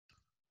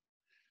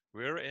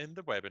We're in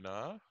the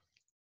webinar.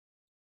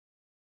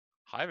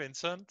 Hi,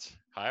 Vincent.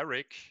 Hi,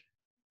 Rick.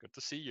 Good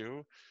to see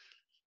you.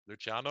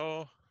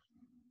 Luciano,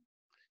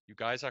 you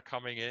guys are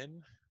coming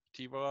in.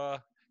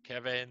 Tibor,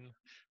 Kevin,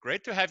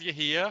 great to have you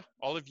here,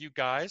 all of you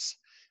guys.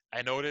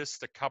 I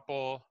noticed a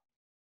couple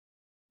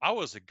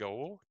hours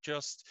ago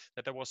just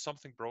that there was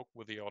something broke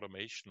with the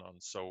automation on.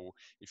 So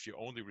if you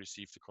only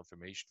received the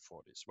confirmation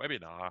for this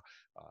webinar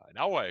an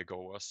hour ago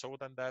or so,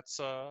 then that's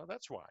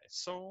why.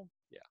 So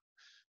yeah,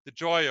 the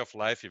joy of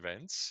live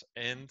events.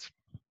 And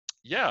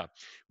yeah,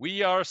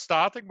 we are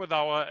starting with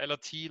our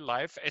LRT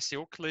live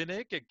SEO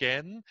clinic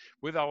again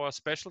with our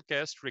special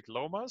guest Rick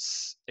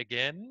Lomas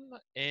again,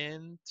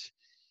 and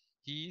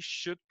he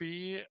should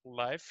be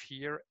live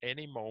here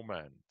any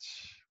moment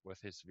with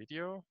his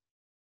video.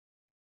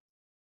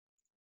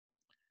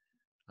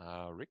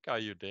 Rick, are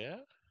you there?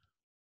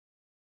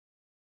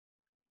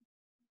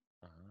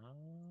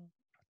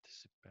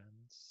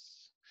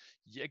 Participants.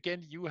 Yeah,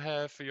 again, you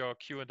have your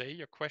Q&A,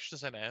 your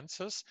questions and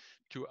answers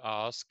to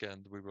ask,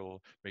 and we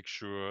will make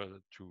sure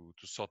to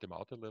sort them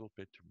out a little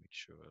bit to make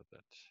sure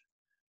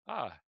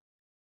that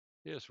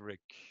here's Rick.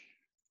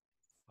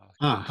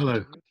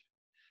 Hello.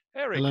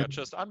 Hey, Rick, Hello. I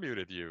just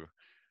unmuted you.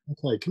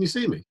 Okay, can you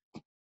see me?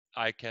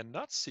 I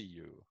cannot see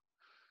you.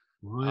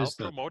 Why I'll is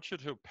that? promote you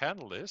to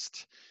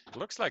panelist. It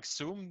looks like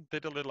Zoom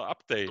did a little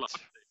update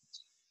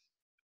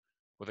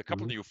with a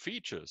couple new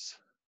features.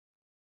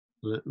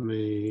 Let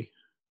me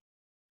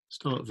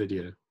start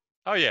video.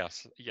 Oh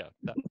yes, yeah,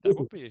 that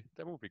would be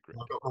great.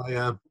 I've got my,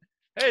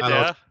 Hey hello.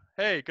 there.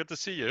 Hey, good to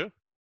see you.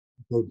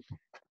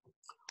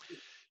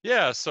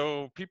 Yeah,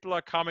 so people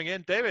are coming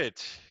in.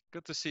 David,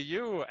 good to see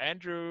you.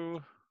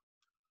 Andrew,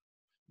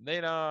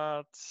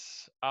 Nenad,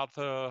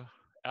 Arthur,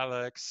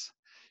 Alex.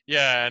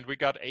 Yeah, and we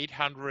got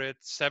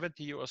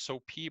 870 or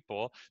so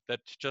people that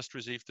just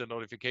received the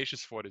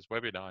notifications for this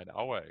webinar an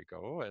hour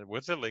ago, and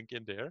with the link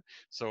in there.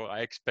 So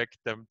I expect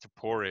them to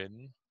pour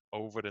in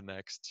over the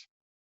next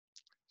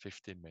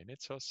 15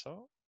 minutes or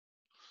so.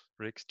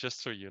 Rick,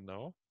 just so you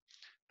know,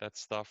 that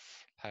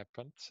stuff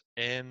happened.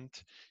 And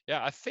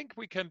yeah, I think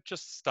we can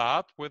just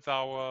start with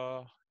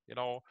our,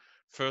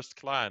 first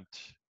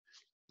client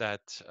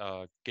that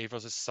gave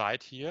us a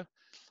site here.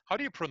 How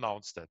do you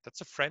pronounce that?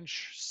 That's a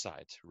French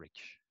site, Rick.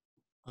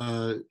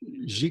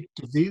 Gîte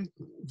de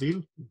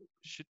Ville.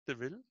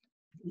 Chitteville?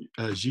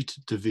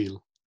 Gîte de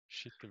Ville.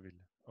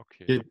 Chitteville.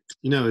 Okay.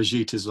 You know, a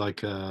gîte is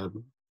like a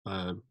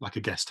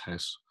guest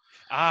house.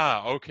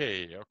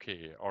 Okay.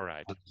 All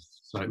right.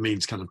 So it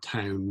means kind of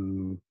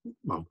town,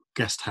 well,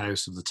 guest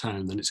house of the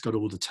town. Then it's got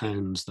all the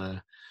towns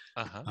there.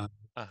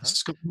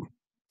 It's got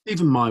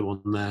even my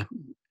one there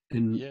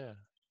in Yeah.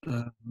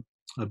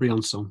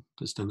 Briançon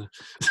that's down there.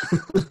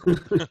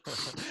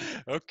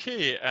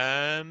 Okay,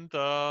 and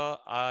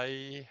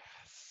I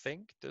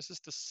think this is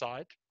the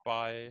site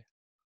by.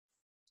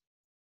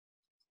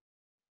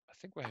 I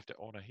think we have the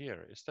owner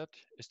here. Is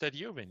that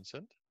you,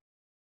 Vincent?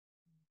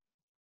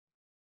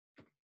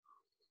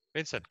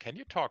 Vincent, can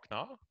you talk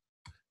now?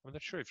 I'm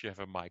not sure if you have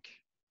a mic.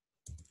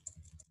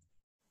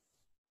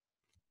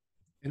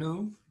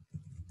 Hello.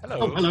 Hello.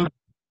 Oh, hello.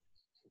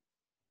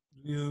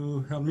 Do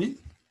you hear me?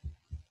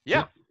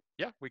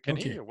 Yeah, we can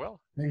Okay. hear you well.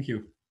 Thank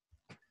you.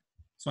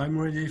 So I'm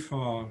ready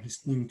for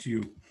listening to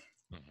you.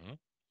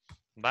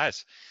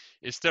 Nice.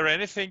 Is there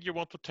anything you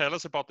want to tell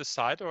us about the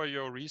site or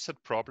your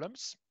recent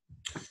problems?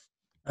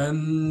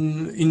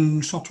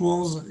 In short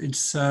words,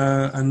 it's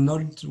an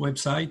old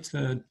website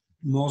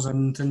more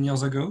than 10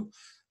 years ago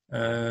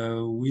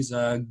with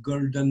a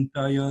golden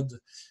period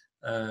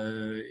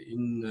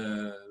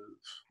in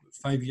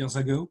 5 years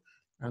ago,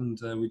 and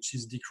which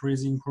is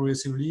decreasing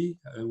progressively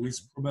with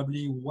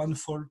probably one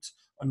fault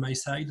on my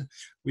side,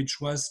 which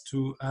was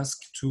to ask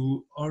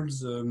to all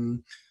the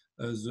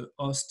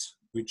hosts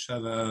which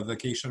have a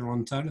vacation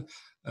rental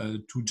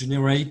to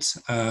generate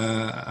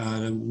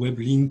a web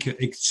link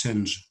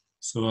exchange.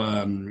 So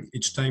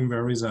each time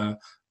there is a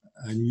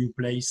new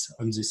place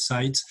on this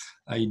site,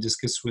 I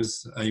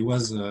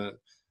was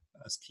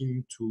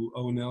asking to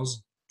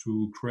owners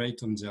to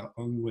create on their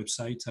own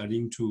website a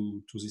link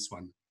to this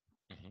one.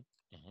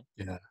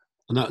 Yeah,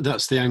 and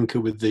that's the anchor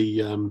with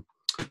the.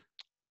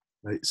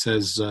 It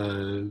says,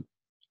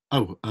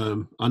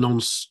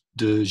 annonce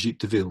de Gîte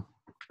de Ville.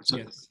 So,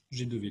 yes,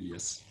 Gîte de Ville,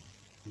 yes.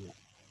 Yeah.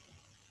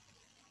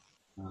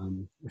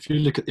 If you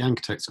look at the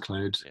anchor text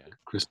cloud,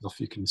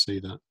 Christoph, you can see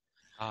that.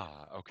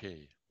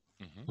 Okay.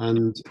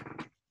 And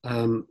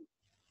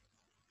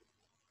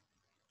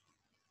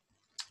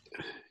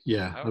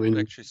yeah, I would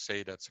actually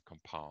say that's a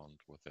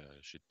compound with a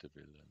Gîte de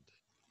Ville and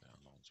the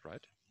annonce,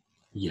 right?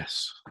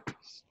 Yes.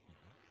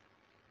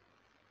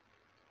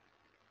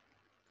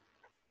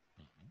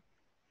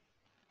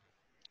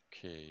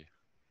 Okay.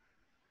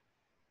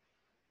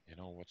 You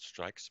know what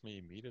strikes me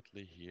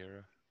immediately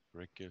here,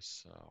 Rick,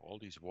 is all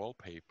these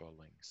wallpaper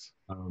links.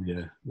 Oh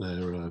yeah,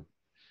 they're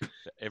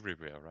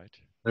everywhere, right?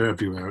 They're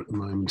everywhere at the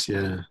moment.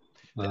 Yeah.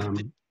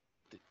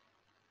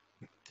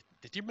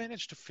 Did you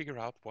manage to figure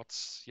out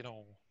what's,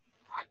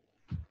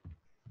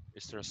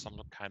 is there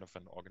some kind of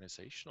an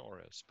organization or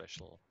a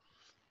special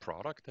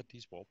product that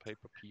these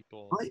wallpaper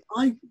people?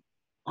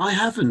 I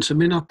haven't. I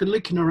mean, I've been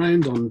looking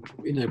around on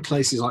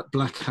places like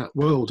Black Hat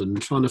World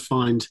and trying to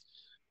find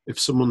if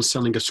someone's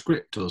selling a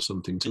script or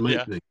something to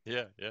make these.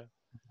 Yeah.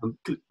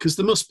 Because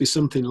there must be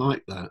something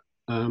like that.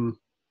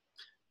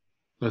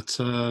 But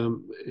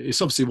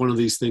it's obviously one of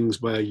these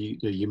things where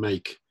you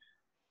make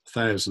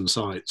 1,000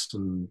 sites,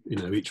 and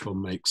each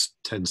one makes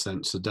 10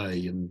 cents a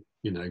day, and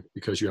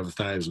because you have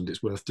 1,000,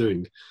 it's worth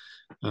doing.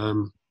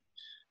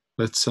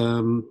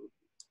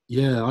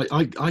 Yeah,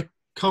 I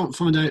can't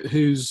find out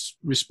who's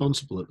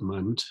responsible at the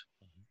moment.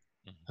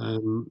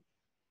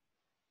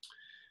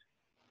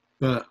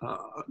 But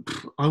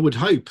I would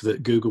hope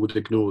that Google would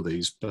ignore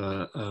these.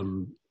 But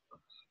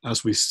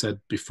as we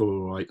said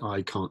before,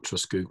 I can't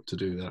trust Google to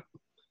do that.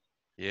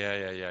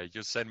 Yeah.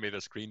 You sent me the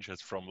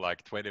screenshots from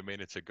like 20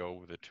 minutes ago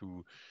with the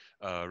 2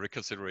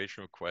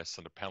 reconsideration requests,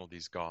 and the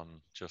penalty's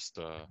gone. Just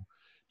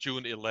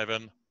June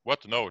 11.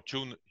 What? No,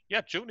 June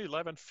 11,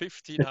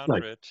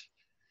 1500.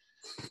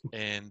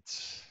 And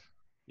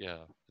yeah,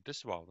 the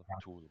disavow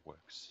tool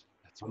works.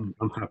 That's I'm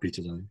happy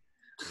today.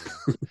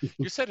 Yeah.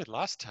 You said it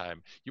last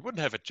time. You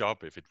wouldn't have a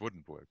job if it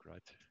wouldn't work,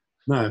 right?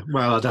 No,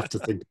 well, I'd have to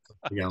think of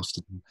something else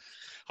to do.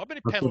 How many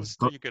panels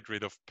do you get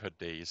rid of per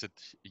day? Is it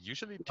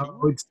usually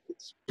 2?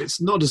 It's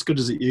not as good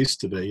as it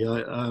used to be.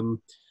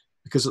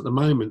 Because at the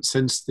moment,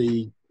 since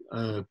the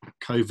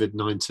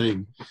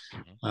COVID-19,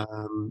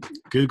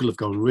 Google have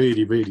gone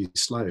really, really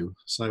slow.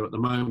 So at the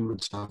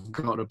moment, I've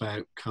got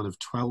about kind of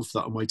 12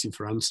 that I'm waiting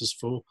for answers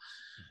for.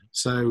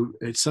 So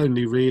it's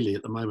only really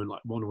at the moment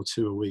like 1 or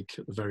 2 a week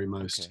at the very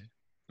most.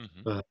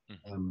 But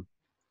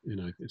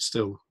it's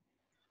still.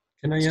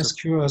 Can I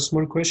ask you a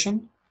small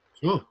question?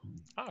 Sure.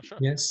 Sure.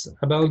 Yes,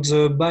 about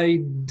the by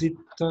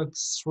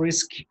detox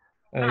risk,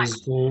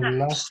 the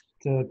last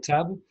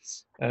tab,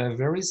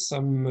 there is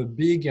some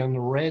big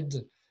and red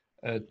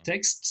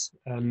text.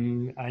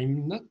 I'm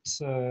not.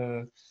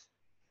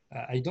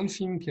 I don't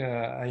think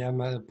I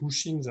am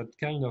pushing that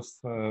kind of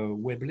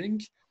web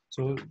link.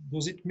 So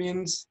does it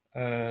mean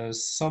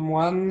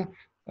someone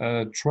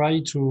try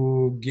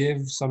to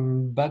give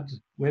some bad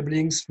web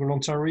links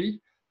voluntarily?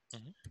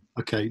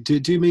 Okay. Do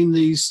you mean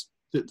these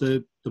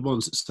the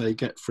ones that say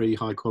get free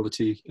high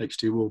quality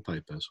HD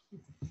wallpapers?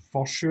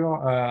 For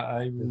sure,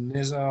 I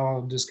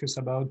never discuss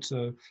about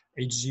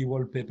HD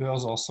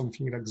wallpapers or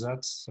something like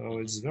that. So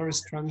it's very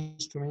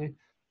strange to me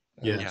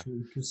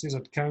to see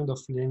that kind of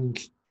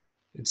link.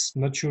 It's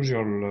not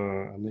usual,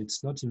 and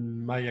it's not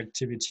in my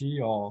activity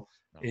or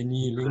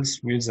any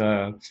links with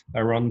a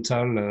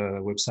rental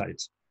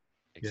website.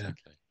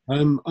 Exactly.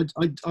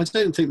 I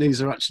don't think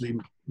these are actually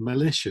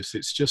malicious.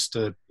 It's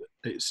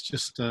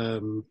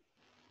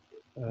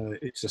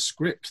a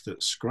script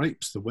that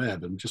scrapes the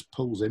web and just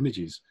pulls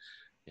images.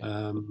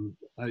 I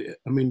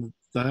mean,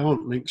 they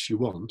aren't links you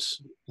want.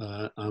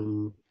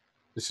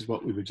 This is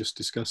what we were just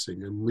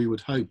discussing, and we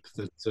would hope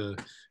that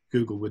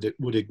Google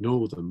would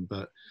ignore them,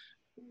 but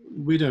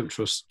we don't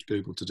trust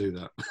Google to do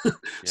that.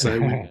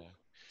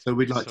 So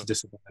we'd like to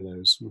disavow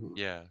those.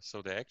 Yeah,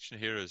 so the action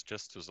here is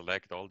just to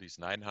select all these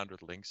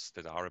 900 links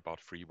that are about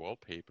free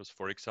wallpapers,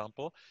 for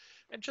example,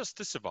 and just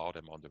disavow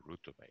them on the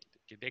root domain.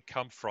 They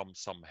come from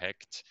some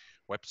hacked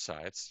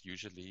websites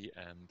usually,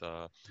 and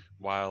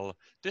while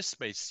this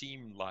may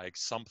seem like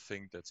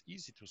something that's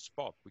easy to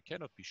spot, we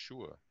cannot be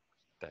sure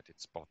that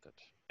it's spotted,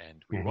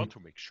 and we want to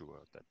make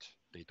sure that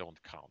they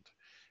don't count.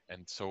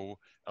 And so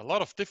a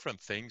lot of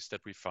different things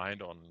that we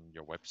find on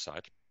your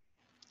website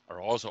are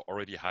also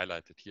already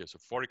highlighted here. So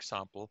for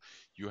example,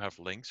 you have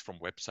links from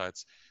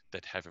websites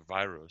that have a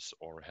virus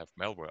or have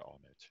malware on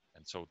it.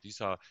 And so these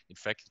are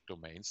infected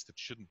domains that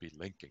shouldn't be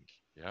linking.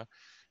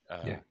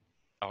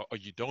 Or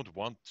you don't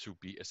want to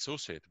be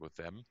associated with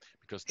them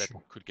because that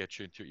could get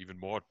you into even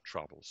more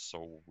trouble.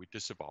 So we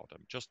disavow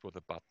them just with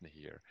a button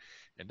here.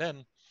 And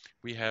then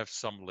we have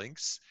some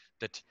links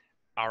that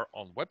are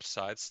on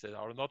websites that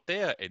are not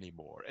there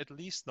anymore, at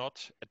least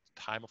not at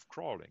the time of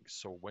crawling.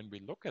 So when we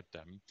look at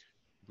them,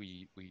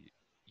 we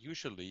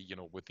usually,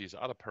 with these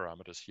other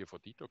parameters here for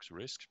detox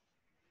risk,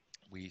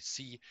 we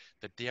see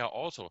that they are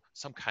also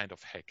some kind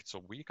of hacked.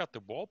 So we got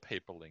the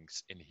wallpaper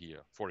links in here,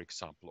 for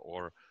example,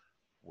 or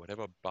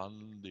whatever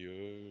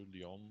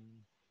Lyon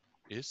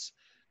is.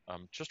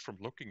 Just from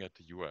looking at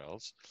the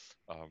URLs,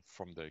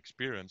 from the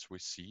experience, we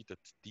see that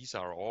these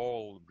are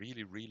all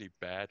really, really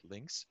bad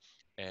links,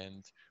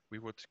 and we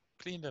would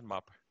clean them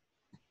up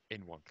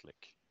in one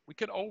click. We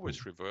can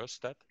always reverse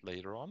that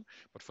later on,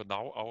 but for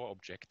now, our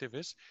objective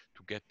is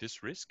to get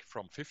this risk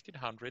from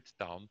 1,500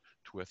 down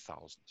to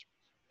 1,000.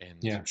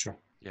 And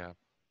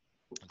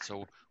and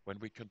so when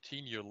we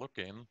continue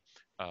looking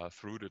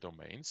through the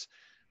domains,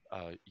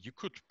 you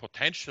could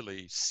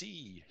potentially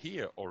see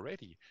here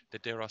already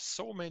that there are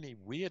so many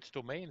weird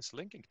domains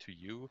linking to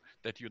you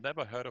that you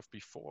never heard of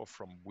before,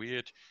 from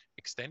weird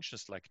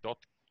extensions like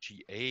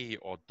 .ga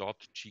or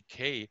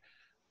 .gk.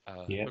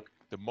 Look,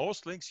 the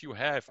most links you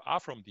have are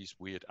from these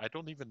weird. I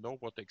don't even know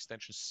what the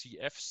extension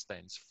CF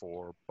stands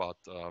for, but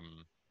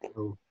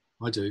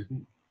I do.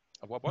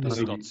 What is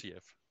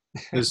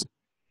 .cf?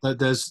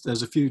 There's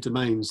a few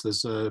domains.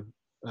 There's a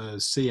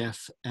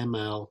CF,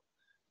 ML,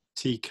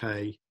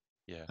 TK,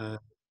 Yeah.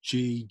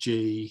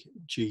 GG,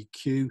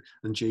 GQ,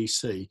 and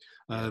GC.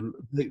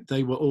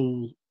 They were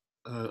all.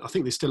 I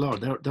think they still are.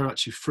 They're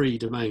actually free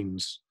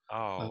domains.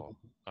 Oh,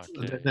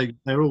 okay.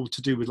 They're all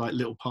to do with like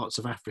little parts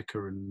of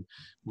Africa and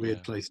weird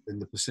Yeah. places in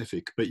the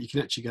Pacific. But you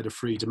can actually get a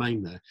free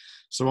domain there.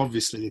 So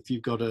obviously, if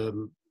you've got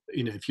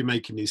if you're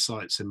making these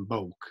sites in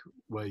bulk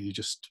where you're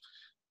just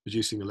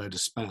producing a load of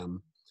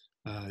spam,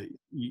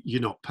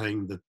 you're not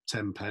paying the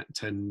 10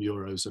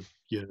 euros a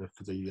year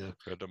for the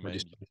Per domain,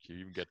 you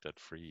even get that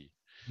free.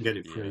 get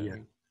it free.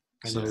 Yeah.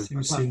 And So it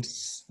seems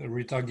it's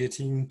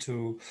retargeting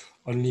to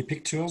only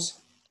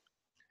pictures.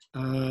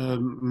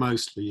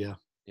 mostly, yeah.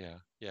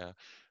 Yeah.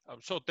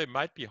 So they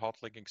might be hot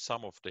linking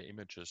some of the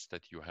images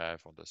that you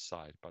have on the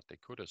site, but they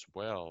could as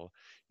well,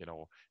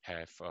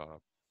 have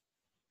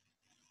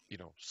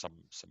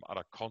some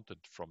other content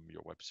from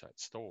your website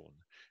stolen.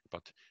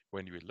 But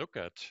when you look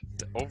at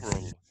the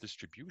overall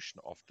distribution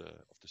of the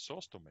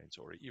source domains,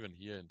 or even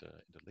here in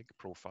the link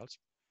profiles,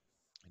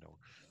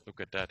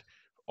 look at that.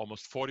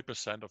 Almost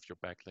 40% of your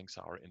backlinks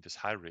are in this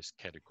high risk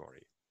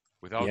category.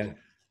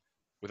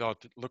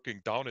 Without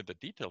looking down in the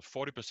detail,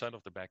 40%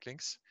 of the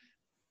backlinks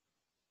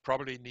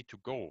probably need to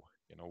go.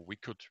 We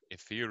could, in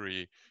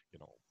theory,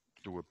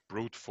 do a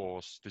brute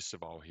force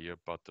disavow here,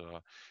 but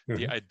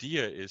the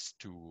idea is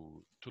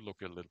to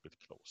look a little bit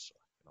closer.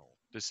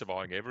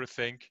 Disavowing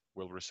everything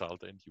will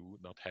result in you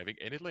not having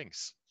any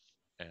links.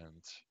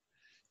 And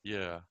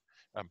yeah,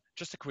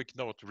 just a quick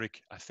note,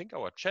 Rick. I think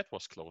our chat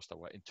was closed,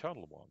 our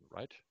internal one,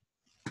 right?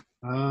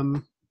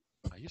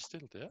 Are you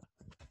still there?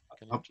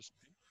 Can you just?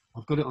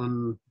 I've got it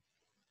on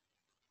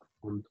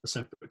a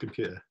separate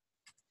computer.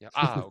 Yeah.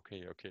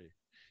 Okay.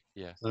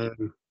 Yeah.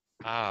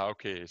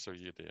 Okay. So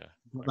you're there.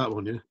 That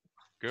one, yeah.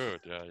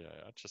 Good.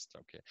 Yeah. Just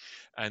okay.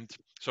 And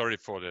sorry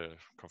for the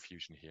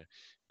confusion here.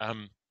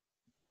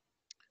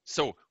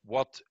 So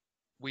what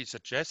we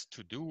suggest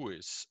to do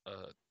is,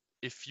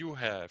 if you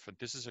have, and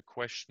this is a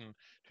question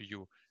to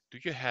you, do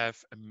you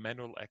have a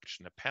manual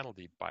action, a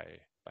penalty by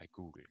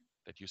Google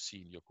that you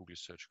see in your Google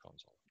Search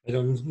Console? I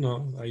don't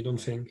know. I don't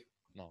think.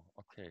 No.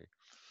 Okay.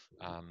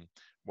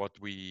 What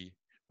we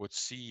would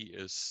see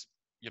is,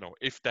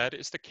 if that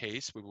is the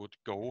case, we would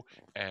go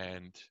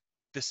and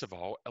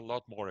disavow a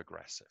lot more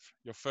aggressive.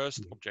 Your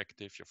first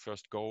objective, your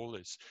first goal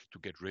is to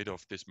get rid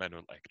of this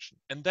manual action.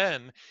 And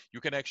then you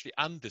can actually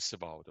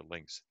undisavow the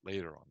links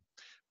later on.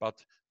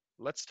 But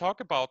let's talk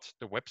about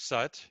the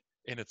website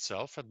in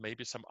itself and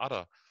maybe some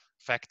other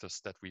factors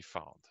that we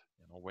found.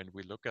 When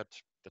we look at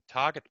the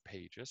target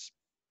pages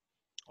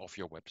of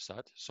your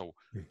website, so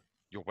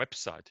your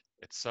website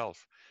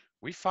itself,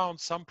 we found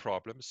some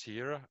problems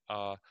here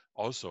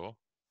also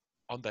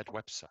on that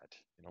website.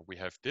 We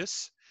have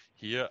this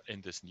here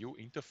in this new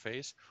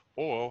interface,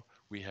 or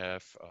we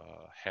have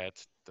had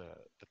the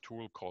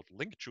tool called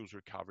Link Juice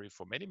Recovery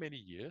for many, many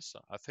years.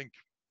 I think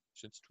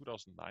since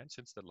 2009,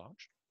 since the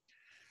launch.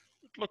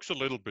 It looks a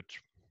little bit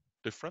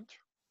different,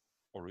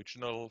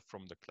 original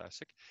from the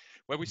classic,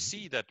 where we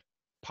see that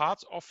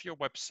parts of your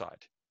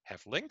website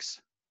have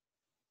links,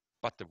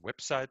 but the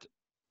website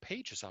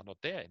pages are not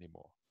there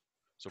anymore.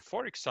 So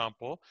for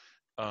example,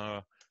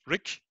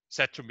 Rick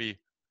said to me,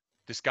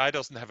 this guy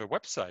doesn't have a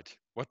website.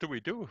 What do we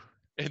do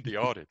in the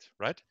audit,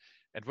 right?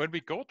 And when we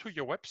go to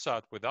your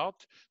website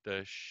without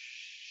the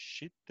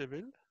shit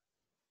devil,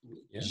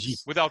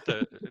 yes, without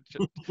the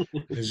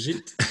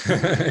gîte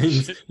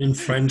in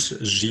French,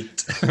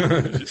 gîte.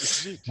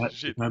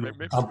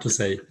 Hard to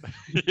say.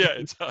 Yeah,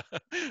 it's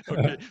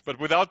okay. But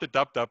without the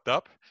dub,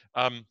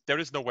 there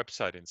is no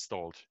website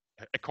installed,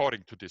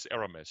 according to this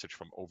error message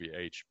from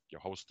OVH, your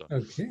hoster.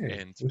 Okay,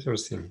 and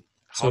interesting.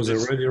 So the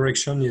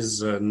redirection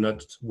is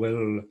not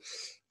well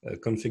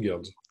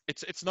configured.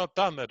 It's not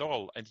done at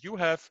all. And you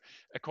have,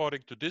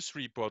 according to this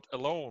report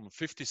alone,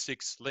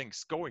 56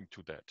 links going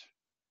to that.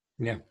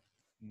 Yeah.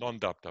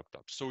 Non-dub.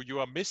 So you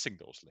are missing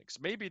those links.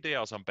 Maybe there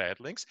are some bad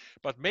links,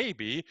 but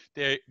maybe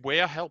they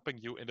were helping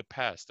you in the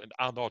past and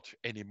are not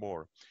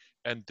anymore.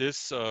 And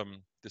this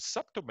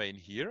subdomain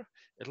here,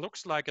 it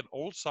looks like an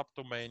old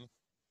subdomain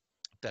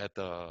that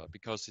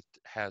because it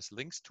has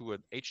links to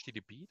an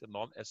HTTP, the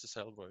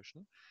non-SSL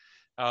version,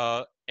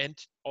 and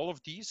all of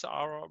these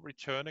are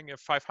returning a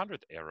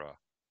 500 error,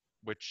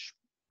 which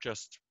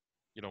just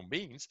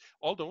means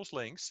all those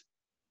links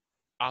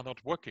are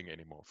not working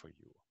anymore for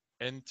you.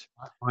 And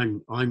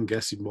I'm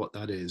guessing what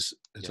that is.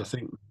 I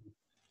think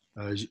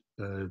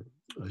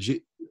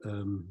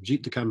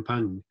Gîte de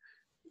Campagne.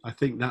 I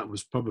think that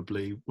was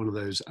probably one of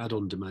those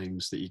add-on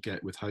domains that you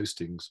get with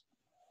hostings.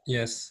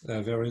 Yes,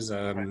 there is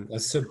a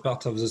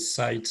subpart of the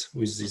site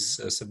with this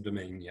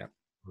subdomain. Yeah.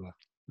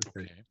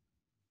 Okay.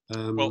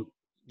 Well,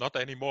 not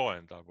anymore,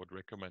 and I would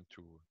recommend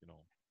to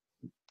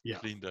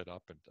clean that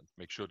up and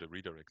make sure the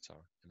redirects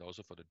are, and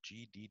also for the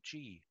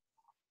GDG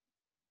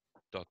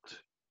dot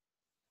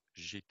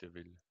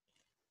Giteville.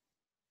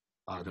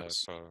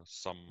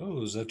 Some.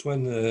 Oh, that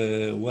one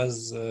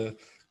was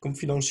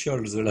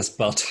confidential. The last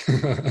part.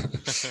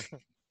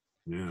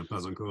 Yeah,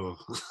 pas encore.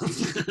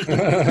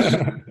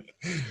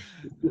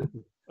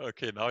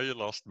 Okay, now you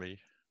lost me.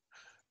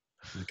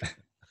 Okay.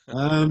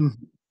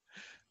 Target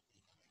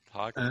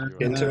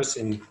URL.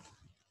 Interesting.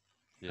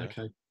 Yeah.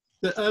 Okay.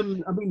 I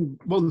mean,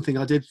 one thing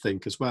I did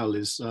think as well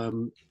is, I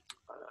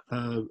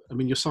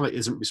mean, your site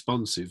isn't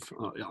responsive.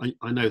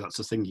 I know that's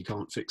a thing you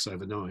can't fix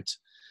overnight.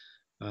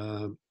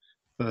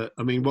 But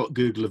I mean, what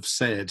Google have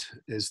said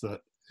is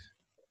that,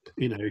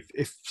 you know,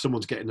 if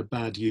someone's getting a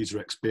bad user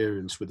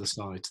experience with the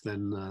site,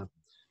 then,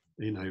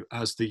 you know,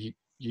 as the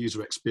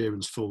user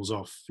experience falls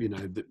off, you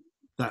know,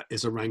 that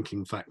is a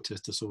ranking factor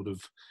to sort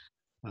of,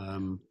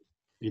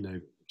 you know,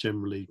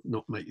 generally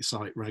not make your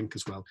site rank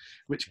as well,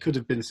 which could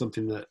have been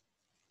something that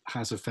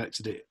has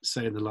affected it,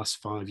 say, in the last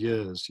 5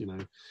 years, you know,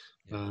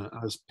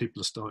 as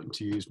people are starting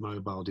to use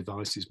mobile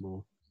devices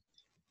more.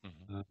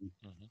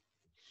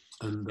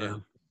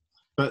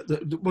 But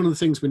one of the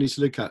things we need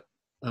to look at,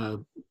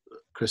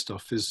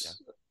 Christoph, is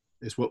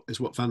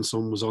what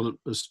Vincent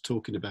was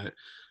talking about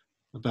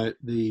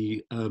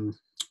the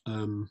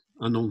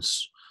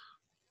annonce.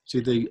 See,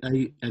 the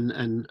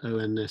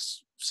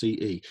ANNONSCE.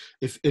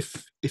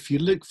 If you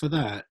look for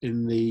that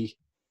in the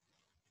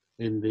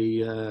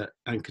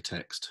anchor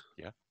text,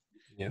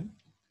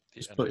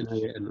 just put in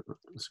AN.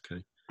 That's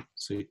okay.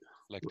 See,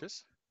 like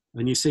this,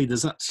 and you see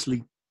there's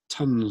actually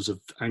tons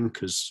of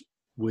anchors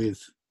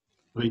with.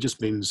 I mean, it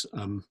just means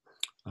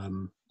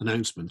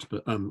announcement,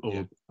 but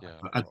or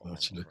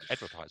advert, or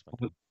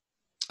advertisement.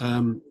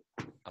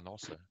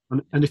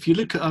 And if you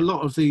look at a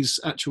lot of these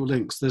actual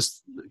links,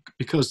 there's,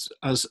 because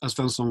as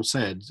Vincent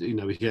said, you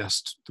know, he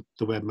asked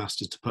the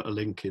webmasters to put a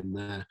link in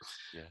there,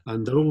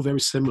 and they're all very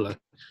similar,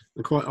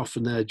 and quite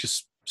often they're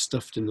just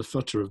stuffed in the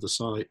footer of the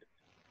site.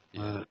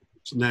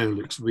 Which now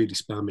looks really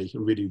spammy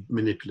and really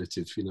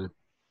manipulative, you know,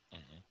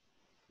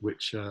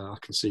 which I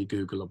can see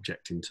Google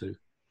objecting to.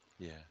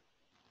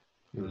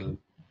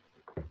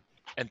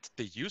 And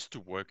they used to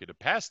work in the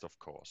past, of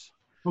course.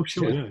 Oh,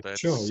 sure, yeah. That's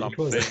Sure,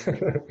 something.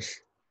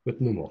 But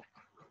no more.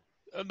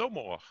 No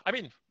more. I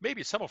mean,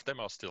 maybe some of them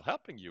are still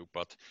helping you,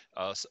 but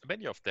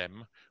many of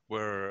them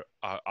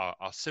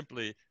are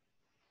simply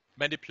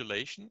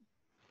manipulation.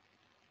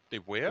 They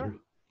were,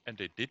 and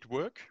they did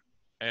work,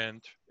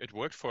 and it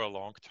worked for a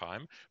long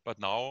time. But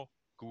now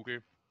Google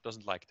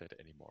doesn't like that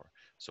anymore.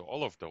 So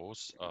all of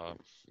those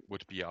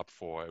would be up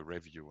for a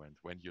review. And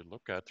when you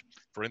look at,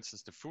 for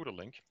instance, the footer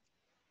links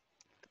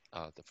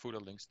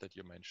that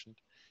you mentioned,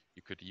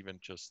 you could even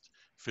just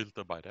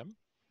filter by them.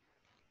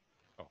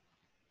 Oh,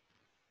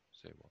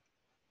 say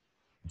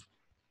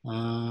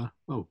what?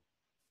 Oh,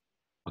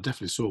 I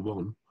definitely saw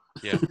one.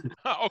 Yeah.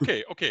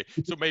 Okay.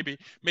 So maybe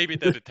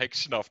the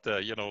detection of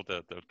the, you know,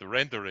 the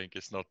rendering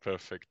is not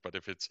perfect, but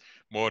if it's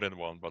more than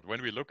one. But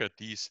when we look at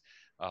these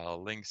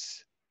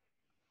links,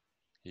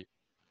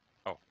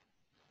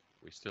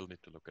 we still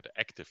need to look at the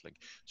active link.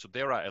 So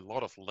there are a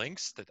lot of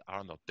links that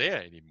are not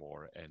there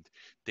anymore, and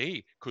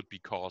they could be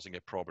causing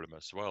a problem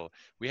as well.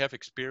 We have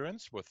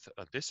experience with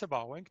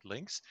disavowing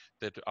links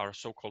that are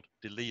so-called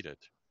deleted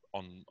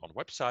on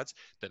websites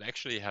that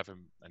actually have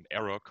an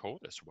error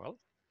code as well.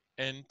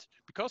 And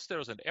because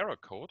there is an error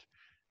code,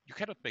 you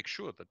cannot make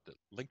sure that the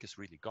link is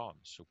really gone.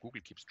 So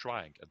Google keeps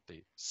trying, and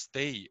they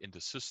stay in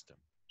the system.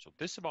 So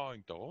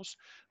disavowing those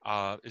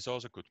is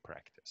also good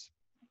practice.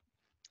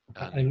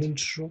 I'm not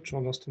sure to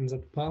understand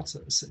that part.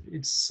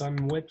 It's some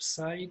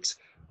website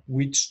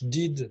which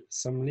did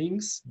some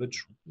links, but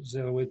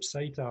their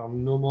website are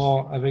no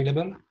more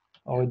available,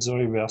 or it's the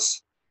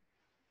reverse?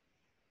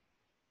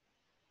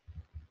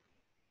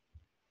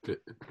 Can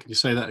you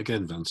say that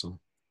again, Vincent?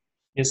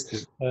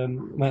 Yes.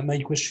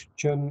 My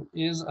question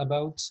is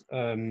about,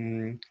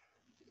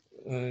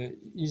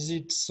 is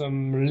it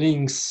some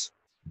links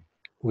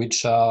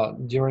which are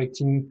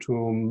directing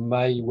to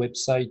my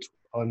website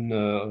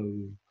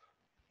on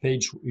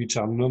page which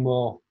are no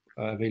more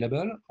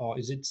available, or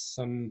is it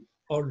some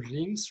old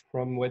links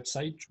from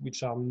website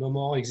which are no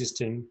more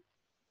existing?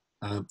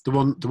 The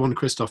one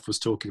Christoph was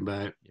talking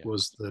about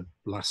was the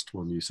last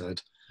one you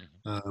said.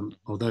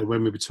 Although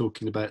when we were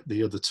talking about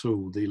the other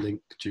tool, the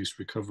link juice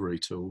recovery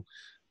tool,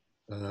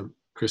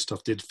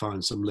 Christoph did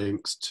find some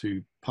links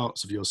to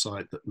parts of your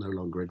site that no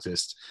longer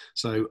exist.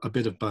 So a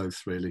bit of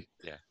both, really.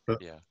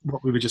 But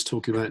what we were just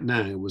talking about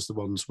now was the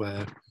ones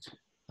where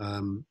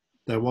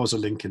there was a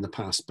link in the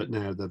past, but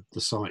now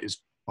the site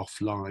is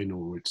offline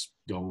or it's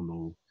gone.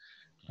 Or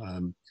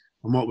and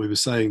what we were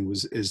saying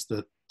is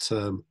that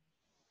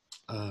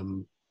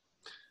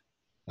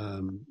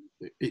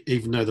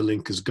even though the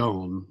link has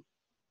gone,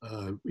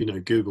 you know,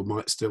 Google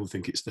might still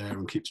think it's there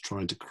and keeps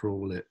trying to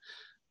crawl it,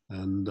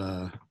 and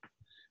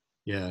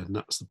and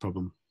that's the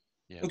problem.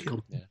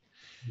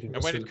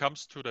 And when it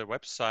comes to the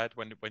website,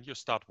 when you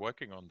start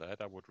working on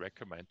that, I would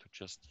recommend to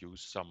just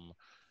use some,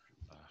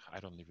 I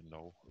don't even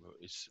know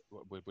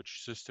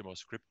which system or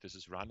script this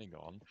is running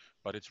on,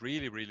 but it's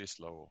really, really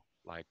slow.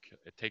 Like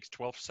it takes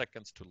 12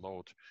 seconds to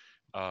load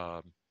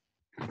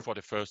for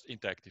the first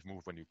interactive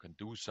move when you can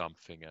do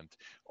something. And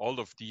all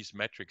of these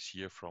metrics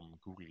here from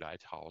Google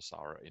Lighthouse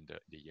are in the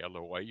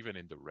yellow or even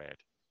in the red.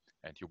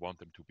 and you want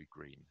them to be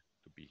green,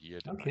 to be here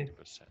at Okay.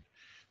 90%.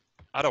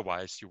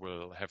 Otherwise, you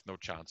will have no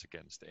chance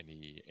against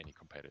any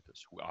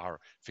competitors who are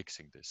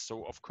fixing this.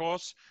 So, of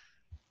course,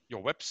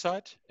 your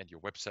website and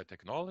your website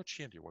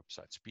technology and your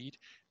website speed,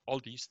 all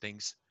these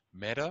things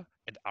matter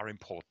and are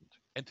important.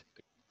 And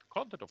the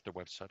content of the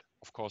website,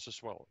 of course,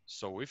 as well.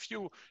 So if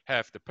you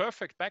have the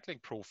perfect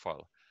backlink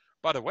profile,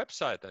 but a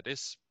website that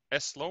is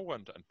as slow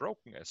and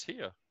broken as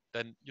here,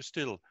 then you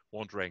still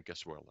won't rank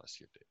as well as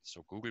you did.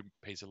 So Google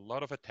pays a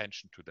lot of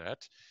attention to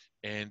that,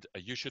 and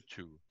you should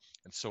too.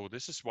 And so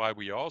this is why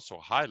we also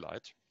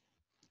highlight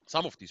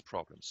some of these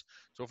problems.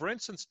 So for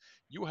instance,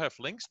 you have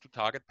links to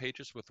target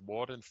pages with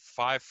more than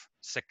 5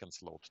 seconds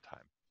load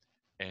time.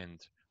 And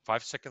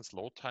 5 seconds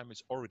load time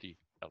is already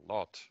a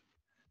lot.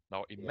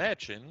 Now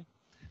imagine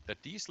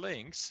that these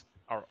links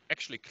are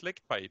actually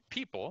clicked by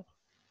people.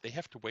 They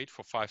have to wait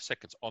for 5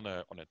 seconds on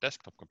a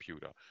desktop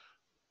computer.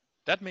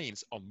 That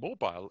means on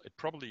mobile, it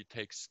probably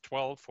takes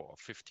 12 or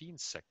 15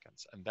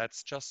 seconds. And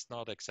that's just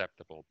not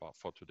acceptable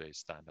for today's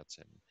standards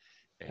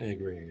I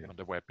agree. on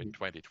the web in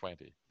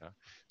 2020. Yeah?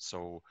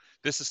 So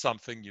this is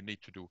something you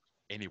need to do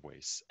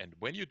anyways. And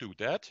when you do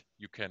that,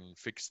 you can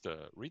fix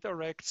the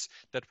redirects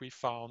that we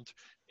found.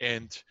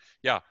 And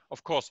yeah,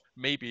 of course,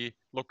 maybe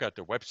look at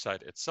the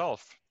website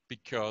itself,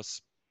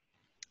 because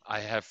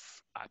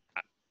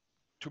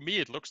to me,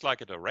 it looks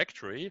like a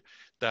directory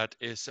that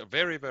is a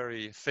very,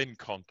 very thin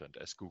content,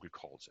 as Google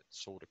calls it.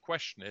 So the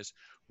question is,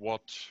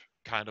 what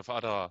kind of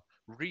other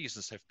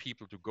reasons have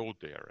people to go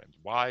there, and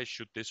why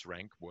should this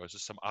rank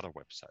versus some other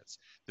websites?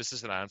 This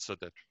is an answer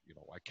that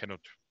I cannot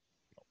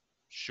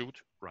shoot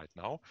right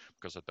now,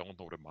 because I don't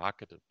know the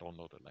market, I don't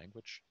know the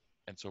language,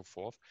 and so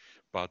forth.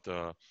 But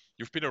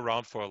you've been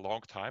around for a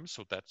long time,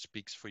 so that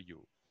speaks for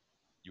you.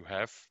 You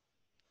have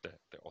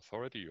the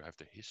authority, you have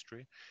the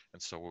history, and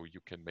so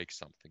you can make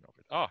something of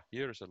it.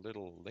 Here's a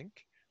little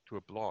link to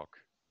a blog,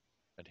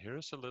 and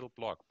here's a little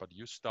blog, but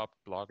you stopped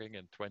blogging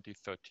in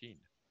 2013.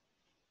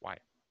 Why?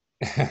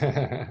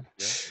 Yeah,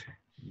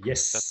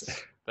 Yes.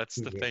 that's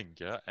the thing.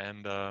 Yeah,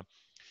 and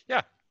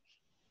yeah,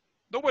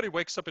 nobody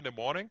wakes up in the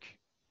morning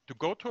to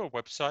go to a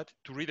website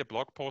to read a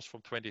blog post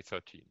from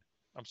 2013.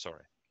 I'm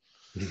sorry.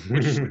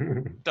 Which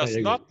does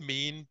not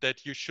mean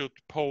that you should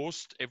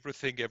post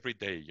everything every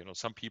day.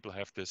 Some people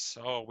have this,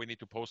 we need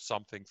to post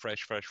something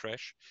fresh.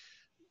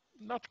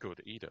 Not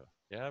good either.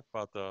 Yeah,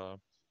 but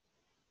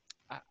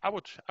I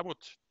would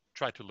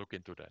try to look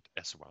into that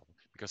as well,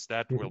 because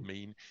that will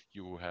mean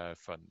you have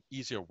an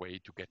easier way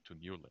to get to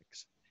new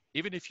links.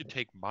 Even if you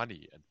take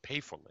money and pay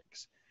for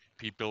links,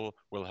 people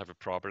will have a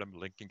problem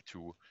linking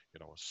to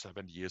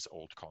 7 years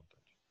old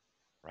content,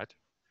 right?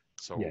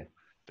 So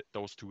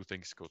those two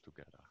things go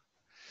together.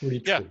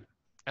 Really true.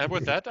 And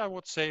with that, I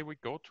would say we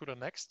go to the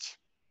next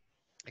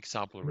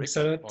example, Rick.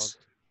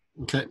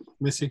 Okay,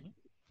 Missy.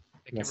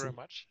 Thank you very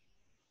much.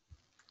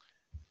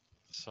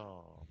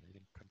 So,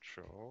 meeting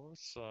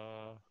controls.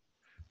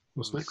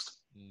 What's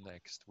next?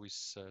 Next, we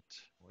said,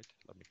 wait,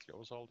 let me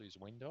close all these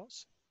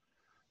windows.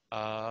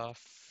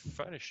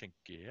 Furnishing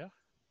gear.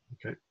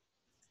 Okay.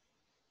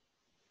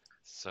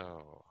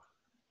 So,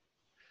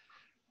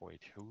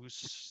 wait,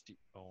 who's the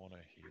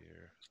owner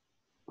here?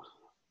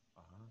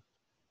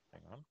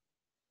 Hang on.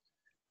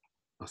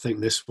 I think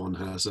this one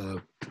has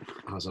a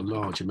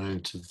large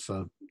amount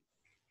of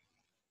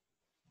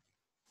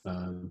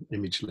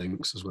image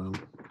links as well.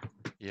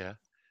 Yeah.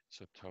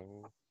 So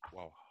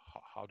wow,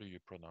 how do you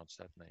pronounce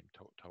that name?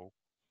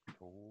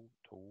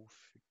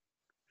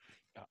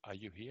 Are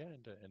you here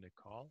in the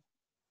call,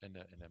 in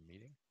a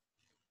meeting?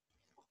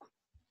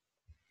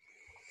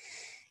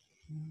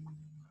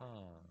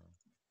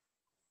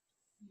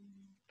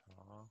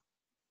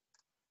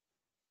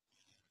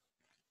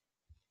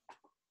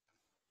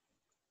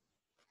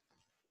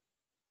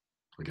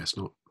 I guess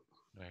not.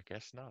 I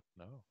guess not.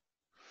 No.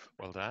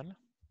 Well then,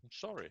 I'm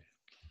sorry.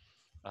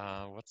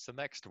 What's the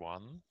next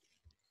one?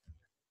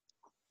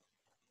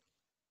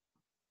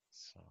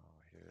 So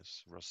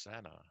here's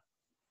Rosanna.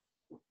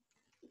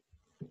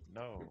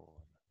 No,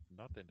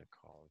 not in the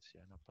call.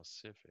 Sienna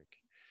Pacific.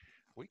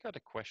 We got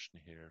a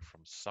question here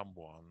from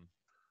someone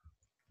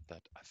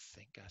that I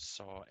think I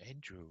saw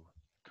Andrew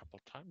a couple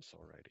times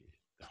already.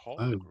 The whole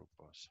group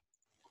was.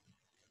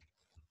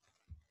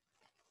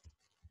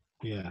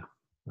 Yeah.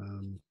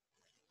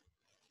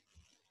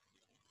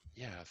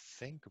 Yeah, I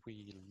think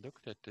we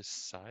looked at this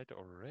site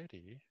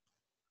already,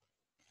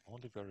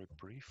 only very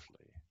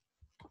briefly.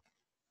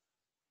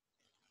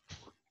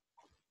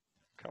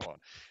 Come on,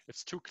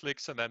 it's 2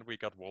 clicks and then we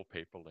got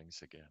wallpaper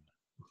links again.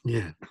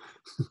 Yeah.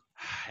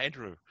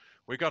 Andrew,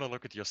 we got to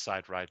look at your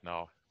site right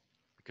now,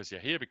 because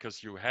you're here,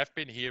 because you have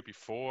been here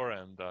before,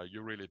 and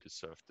you really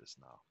deserve this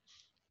now.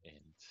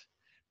 And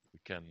we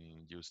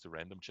can use the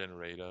random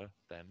generator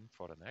then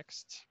for the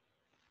next.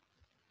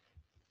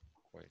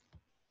 Wait.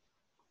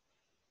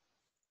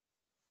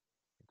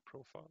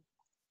 Profile.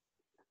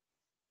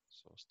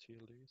 Source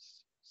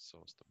TLDs,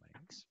 source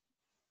domains.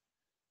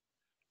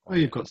 Oh,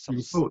 you've got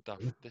some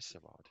stuff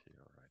disavowed here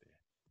already.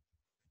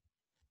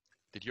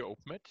 Did you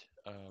open it,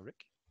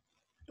 Rick?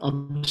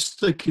 I'm just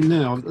thinking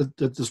now.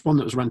 There's one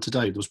that was ran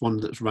today. There's one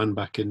that's ran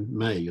back in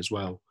May as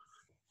well.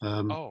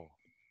 Oh.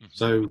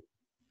 So,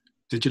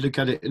 did you look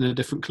at it in a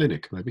different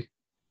clinic, maybe?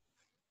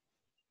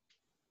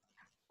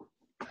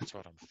 That's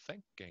what I'm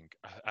thinking.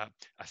 I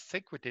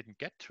think we didn't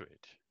get to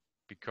it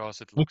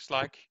because it looks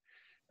like.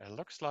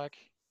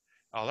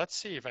 Let's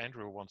see if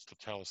Andrew wants to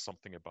tell us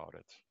something about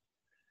it.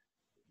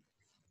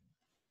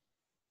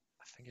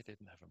 I think it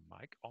didn't have a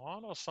mic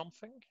on or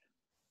something.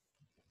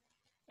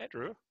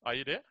 Andrew, are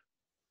you there?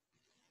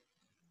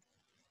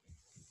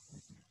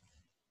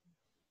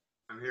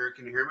 I'm here.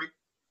 Can you hear me?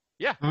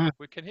 Yeah,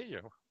 we can hear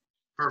you.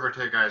 Perfect.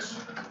 Hey, guys.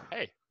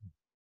 Hey.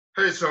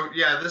 Hey, so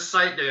yeah, this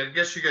site, I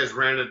guess you guys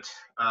ran it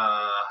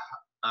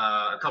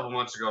a couple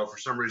months ago. For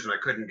some reason, I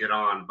couldn't get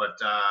on, but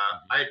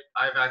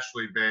I've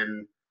actually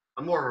been,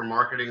 I'm more of a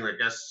marketing, I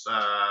guess,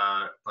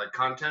 like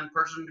content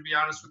person, to be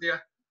honest with you.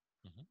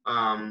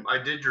 I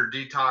did your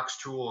detox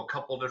tool a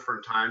couple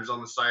different times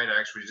on the site. I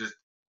actually just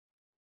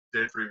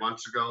did it 3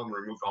 months ago and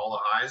removed all the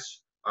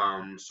highs.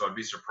 So I'd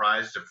be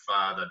surprised if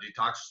the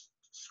detox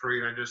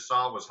screen I just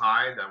saw was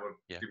high. That would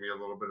give me a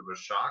little bit of a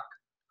shock.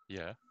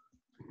 Yeah.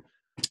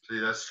 See,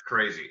 that's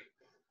crazy.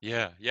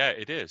 Yeah,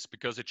 it is,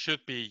 because it should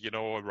be,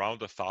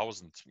 around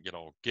 1,000,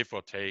 give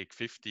or take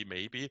 50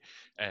 maybe.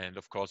 And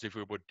of course, if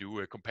we would do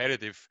a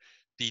competitive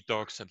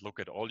detox and look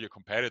at all your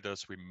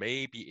competitors, we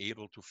may be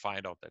able to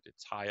find out that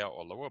it's higher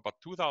or lower. But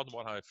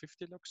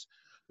 2,150 looks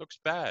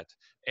bad.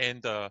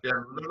 And yeah,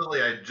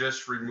 literally, I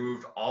just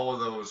removed all of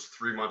those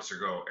 3 months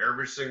ago.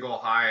 Every single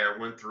high, I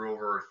went through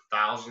over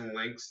 1,000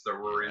 links that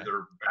were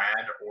either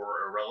bad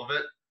or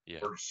irrelevant.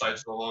 Or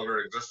sites no longer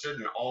existed,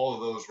 and all of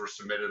those were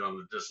submitted on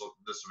the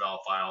disavow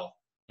file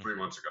 3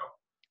 months ago.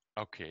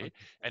 Okay.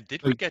 And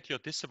did we get your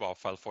disavow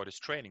file for this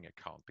training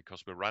account?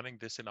 Because we're running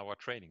this in our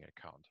training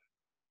account.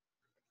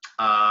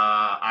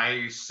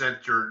 I sent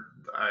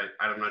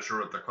I'm not sure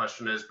what the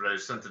question is, but I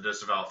sent the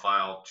disavow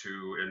file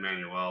to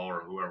Emmanuel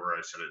or whoever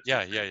I sent it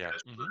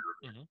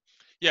to.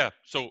 Yeah,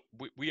 so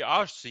we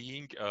are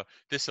seeing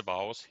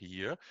disavows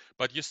here,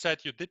 but you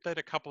said you did that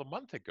a couple of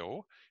months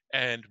ago,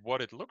 and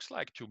what it looks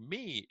like to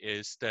me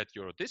is that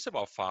your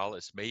disavow file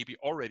is maybe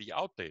already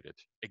outdated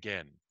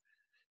again,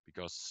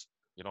 because,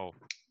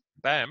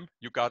 bam,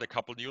 you got a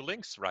couple new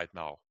links right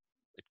now.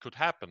 It could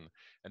happen,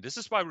 and this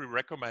is why we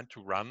recommend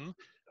to run,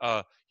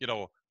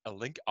 a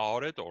link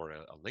audit or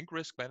a link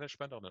risk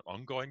management on an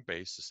ongoing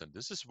basis. And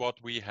this is what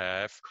we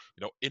have,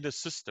 in the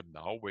system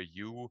now, where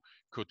you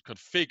could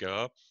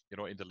configure,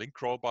 in the link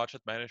crawl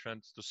budget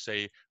management, to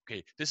say,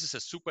 okay, this is a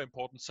super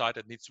important site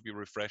that needs to be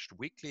refreshed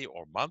weekly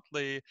or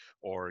monthly,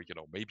 or,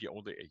 maybe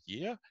only a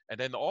year. And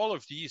then all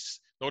of these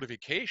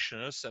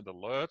notifications and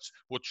alerts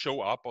would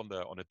show up on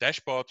the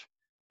dashboard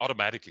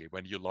automatically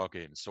when you log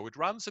in. So it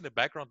runs in the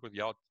background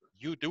without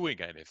you doing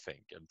anything.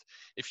 And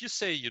if you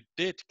say you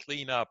did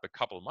clean up a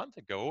couple months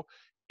ago,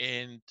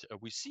 and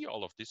we see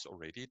all of this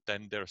already,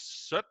 then there's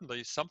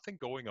certainly something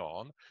going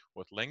on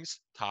with links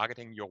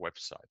targeting your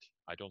website.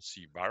 I don't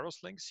see virus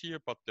links here,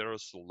 but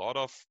there's a lot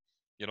of,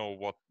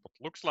 what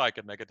looks like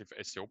a negative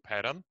SEO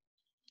pattern.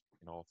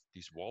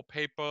 These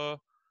wallpaper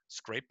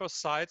scraper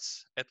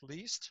sites, at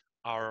least,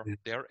 are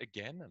there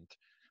again. And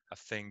I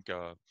think,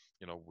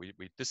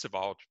 we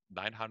disavowed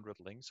 900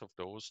 links of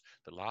those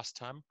the last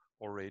time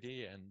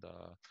already. And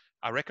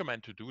I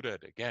recommend to do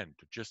that again,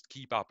 to just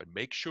keep up and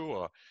make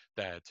sure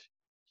that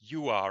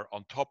you are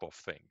on top of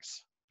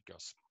things.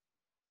 Because,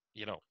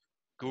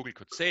 Google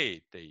could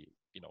say they,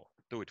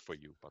 do it for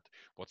you, but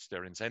what's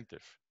their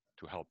incentive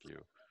to help you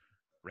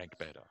rank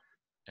better?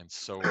 And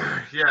so,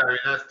 yeah, I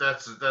mean,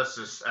 that's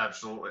just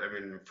absolutely, I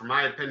mean, from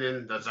my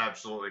opinion, that's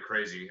absolutely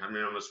crazy. I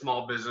mean, I'm a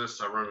small business.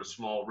 I run a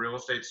small real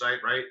estate site,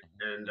 right?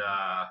 And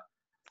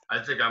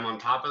I think I'm on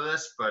top of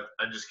this, but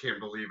I just can't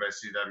believe I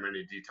see that many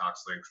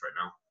detox links right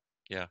now.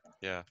 Yeah.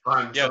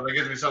 So that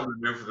gives me something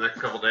to do for the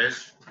next couple of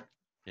days.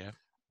 Yeah.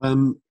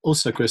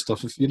 Also,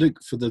 Christoph, if you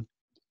look for the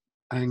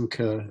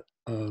anchor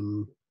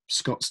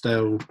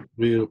Scottsdale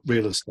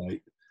real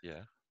estate,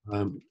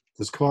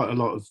 there's quite a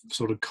lot of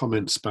sort of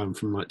comment spam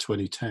from like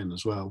 2010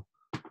 as well.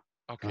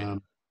 Okay.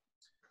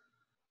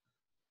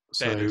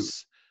 So,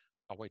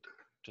 wait,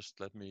 just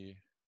let me,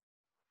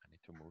 I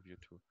need to move you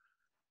to,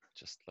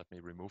 just let me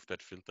remove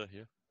that filter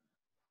here.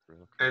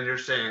 And you're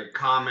saying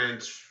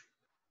comments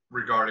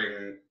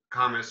regarding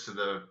comments to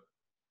the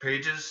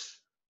pages?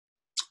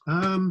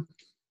 I'm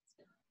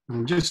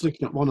just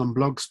looking at one on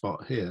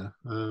Blogspot here.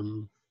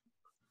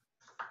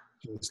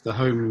 It's the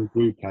home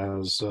group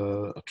as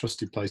a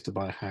trusted place to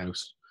buy a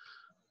house.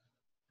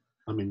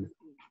 I mean,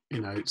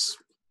 it's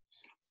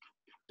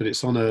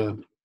on a.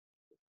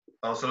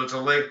 Oh, so it's a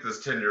link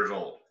that's 10 years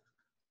old.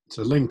 It's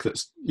a link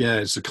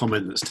it's a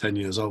comment that's 10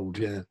 years old,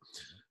 yeah.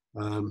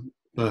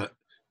 But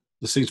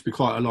there seems to be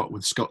quite a lot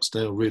with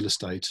Scottsdale real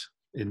estate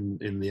in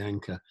the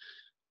anchor.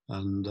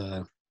 And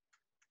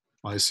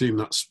I assume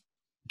that's,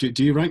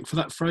 do you rank for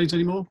that phrase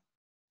anymore?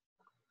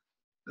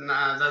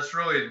 Nah, that's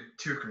really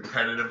too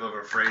competitive of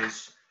a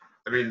phrase.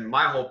 I mean,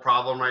 my whole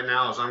problem right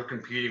now is I'm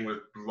competing with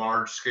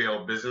large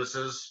scale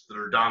businesses that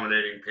are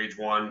dominating page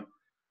one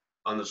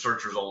on the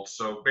search results.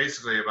 So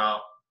basically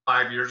about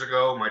 5 years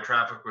ago, my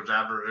traffic was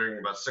averaging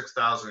about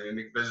 6,000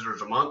 unique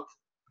visitors a month.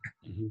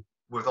 Mm-hmm.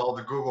 With all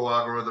the Google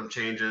algorithm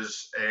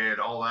changes and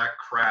all that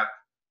crap,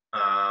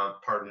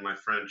 pardon my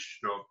French,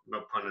 no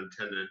pun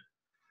intended.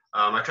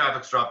 My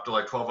traffic's dropped to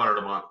like 1,200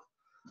 a month,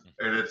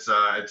 and it's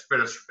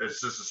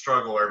just a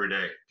struggle every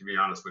day, to be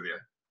honest with you.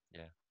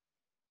 Yeah.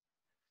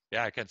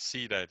 Yeah, I can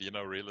see that,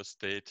 real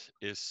estate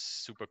is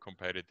super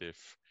competitive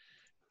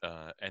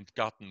and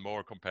gotten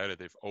more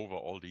competitive over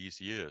all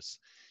these years.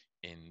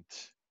 And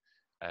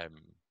I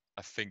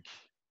think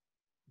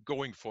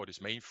going for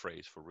this main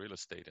phrase for real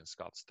estate in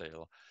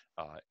Scottsdale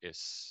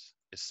is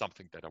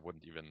something that I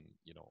wouldn't even,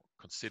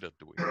 consider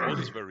doing. All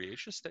these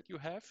variations that you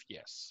have,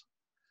 yes.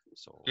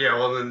 So yeah,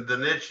 well, then the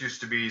niche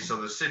used to be, so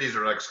the cities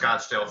are like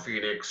Scottsdale,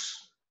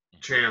 Phoenix,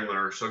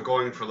 Chandler. So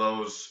going for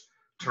those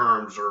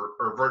terms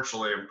are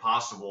virtually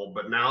impossible.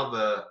 But now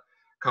the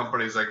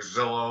companies like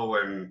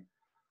Zillow and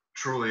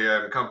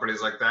Trulia and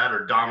companies like that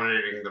are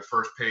dominating the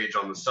first page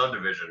on the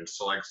subdivision.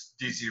 So like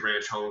DC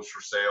Ranch Homes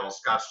for Sale,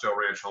 Scottsdale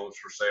Ranch Homes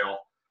for Sale.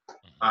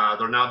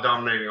 They're now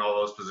dominating all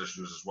those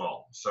positions as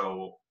well.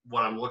 So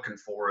what I'm looking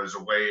for is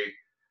a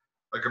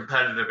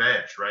competitive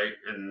edge, right?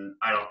 And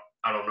I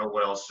don't know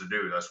what else to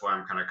do. That's why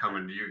I'm kind of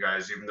coming to you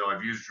guys, even though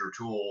I've used your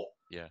tool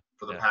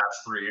for the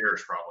past 3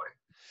 years, probably.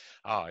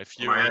 If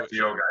you, my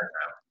SEO guys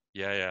have.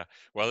 Yeah.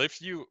 Well,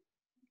 if you,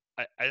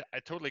 I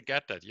totally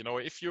get that.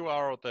 If you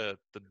are the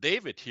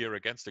David here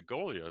against the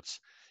Goliaths,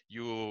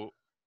 you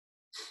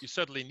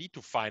certainly need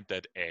to find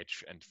that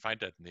edge and find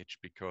that niche,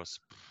 because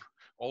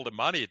all the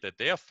money that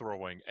they're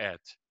throwing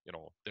at,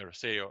 their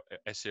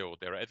SEO,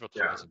 their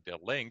advertising, their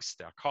links,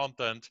 their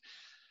content.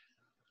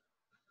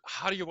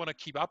 How do you want to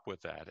keep up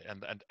with that?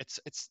 And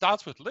it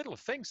starts with little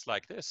things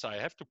like this. I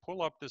have to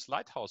pull up this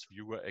Lighthouse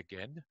viewer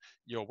again,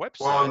 your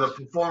website. Well, and the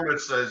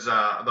performance is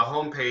the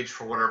homepage,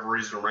 for whatever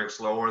reason,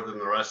 ranks lower than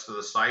the rest of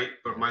the site,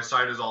 but my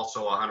site is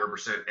also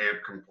 100%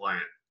 AMP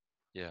compliant.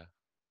 Yeah.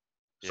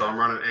 So I'm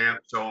running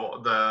AMP. So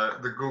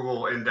the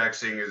Google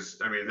indexing is,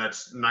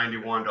 that's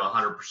 91 to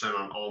 100%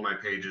 on all my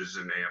pages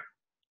in AMP.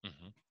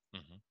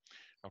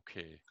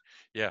 Okay.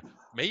 Yeah,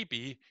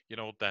 maybe,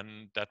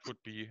 then that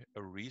would be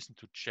a reason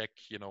to check,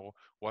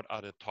 what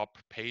are the top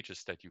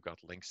pages that you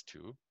got links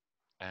to,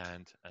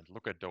 and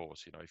look at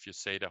those. If you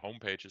say the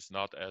homepage is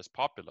not as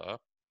popular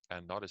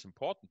and not as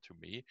important to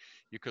me,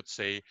 you could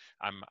say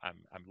I'm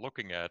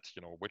looking at,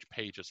 which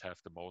pages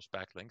have the most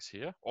backlinks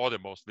here or the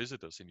most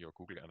visitors in your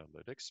Google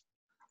Analytics,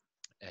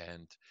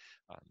 and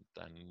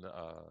then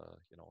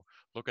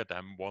look at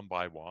them one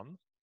by one.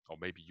 Or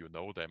maybe you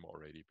know them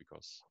already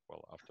because,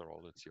 well, after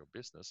all, it's your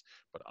business.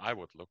 But I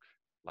would look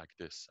like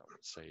this. I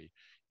would say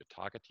your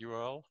target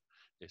URL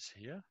is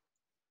here.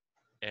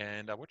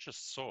 And I would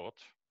just sort.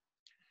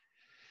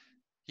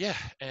 Yeah,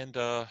 and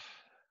the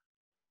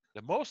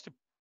most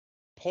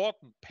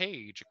important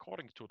page,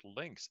 according to the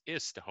links,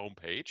 is the home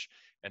page.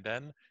 And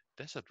then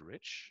Desert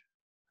Rich,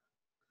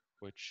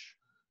 which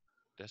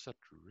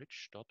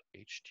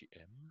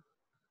desertrich.htm,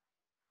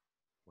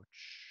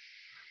 which...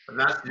 And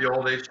that's the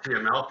old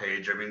HTML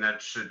page.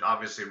 That should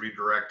obviously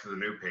redirect to the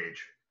new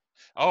page.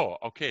 Oh,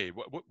 okay.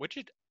 Which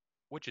it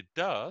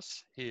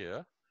does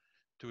here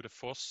to the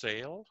for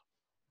sale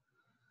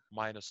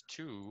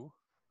 -2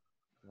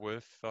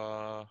 with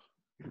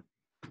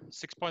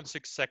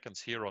 6.6 seconds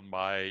here on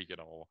my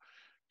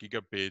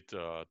gigabit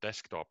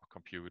desktop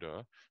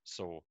computer.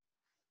 So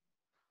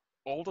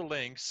all the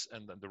links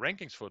and the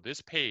rankings for this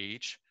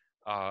page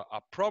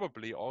are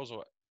probably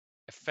also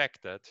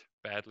affected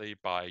badly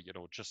by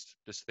just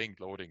this thing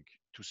loading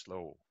too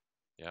slow.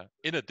 Yeah.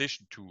 In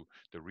addition to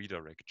the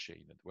redirect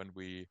chain, and when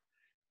we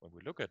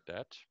look at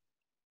that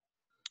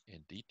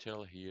in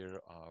detail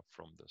here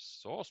from the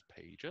source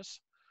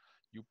pages,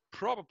 you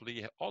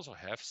probably also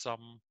have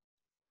some.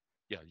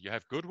 Yeah, you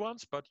have good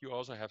ones, but you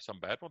also have some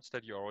bad ones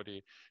that you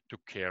already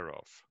took care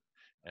of.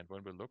 And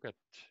when we look at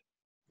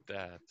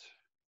that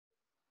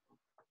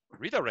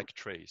redirect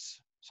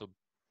trace, so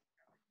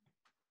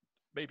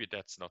maybe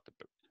that's not the.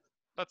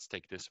 Let's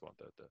take this one,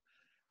 the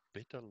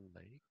Bitter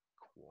Lake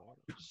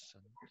Quarters.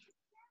 And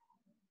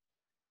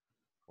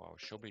wow,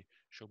 show me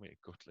a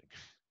good link.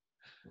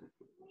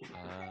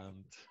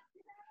 And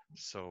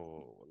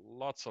so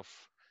lots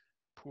of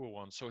poor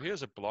ones. So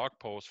here's a blog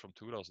post from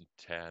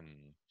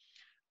 2010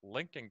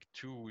 linking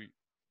to.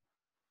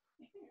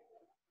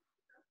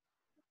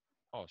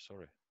 Oh,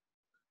 sorry.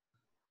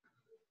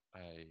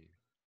 I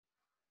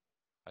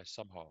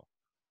somehow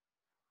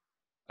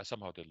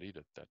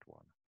deleted that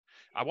one.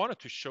 I wanted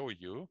to show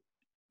you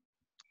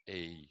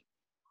a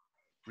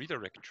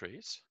redirect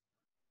trace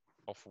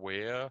of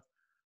where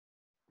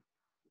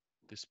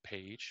this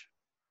page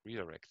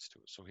redirects to.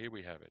 So here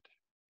we have it,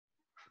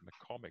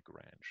 McCormick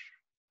Ranch.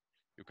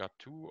 You got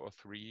 2 or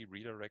 3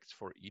 redirects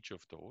for each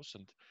of those,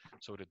 and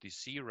so the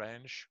DC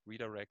Ranch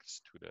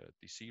redirects to the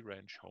DC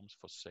Ranch Homes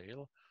for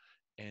Sale,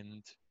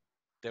 and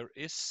there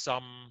is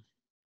some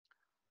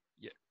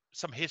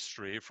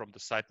history from the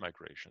site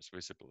migrations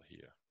visible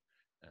here,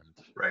 and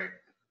right.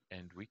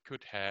 And we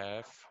could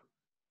have,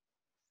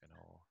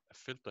 a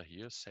filter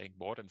here saying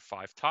more than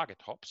 5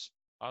 target hops.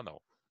 Oh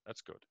no,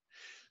 that's good.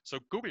 So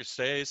Google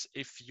says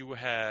if you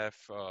have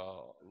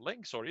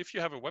links, or if you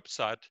have a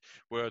website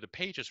where the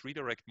pages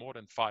redirect more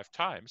than 5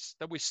 times,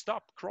 then we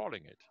stop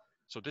crawling it.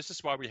 So this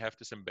is why we have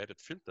this embedded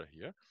filter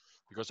here,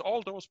 because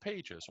all those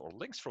pages or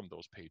links from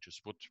those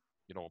pages would,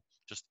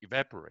 just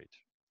evaporate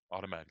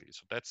automatically.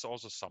 So that's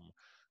also some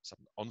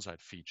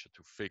on-site feature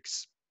to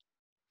fix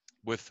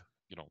with,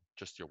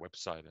 just your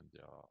website and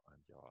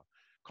your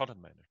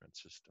content management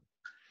system.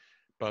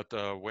 But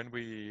when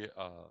we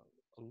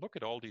look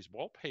at all these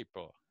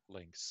wallpaper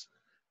links,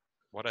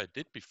 what I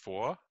did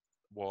before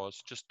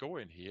was just go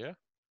in here,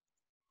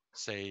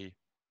 say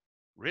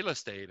real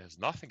estate has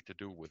nothing to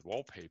do with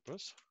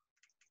wallpapers.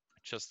 I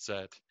just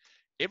said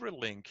every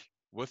link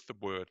with the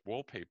word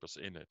wallpapers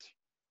in it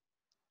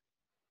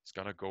is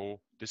going to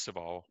go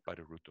disavow by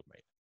the root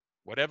domain.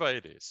 Whatever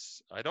it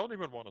is, I don't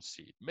even want to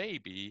see it.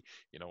 Maybe,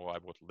 I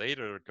would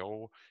later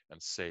go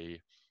and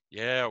say,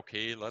 yeah,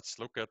 okay, let's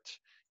look at,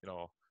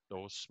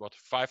 those,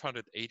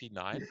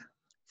 589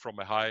 from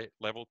a high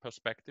level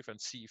perspective and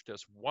see if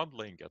there's one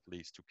link at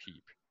least to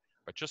keep.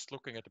 But just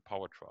looking at the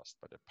power trust,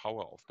 by the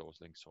power of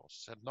those link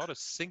sources, and not a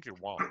single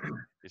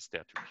one is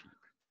there to keep.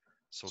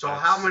 So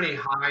how many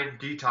high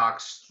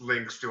detox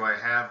links do I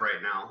have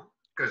right now?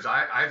 Because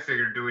I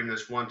figured doing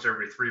this once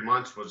every 3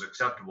 months was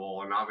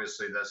acceptable, and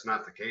obviously that's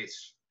not the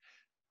case.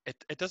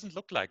 It doesn't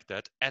look like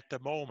that at the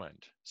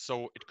moment.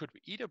 So it could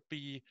either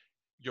be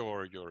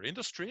your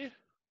industry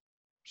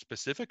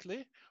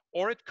specifically,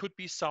 or it could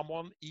be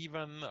someone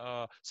even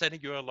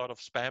sending you a lot of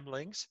spam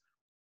links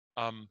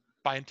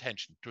by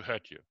intention to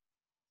hurt you.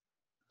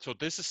 So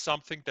this is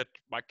something that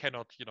I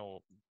cannot,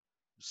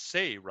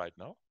 say right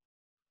now,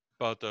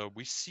 but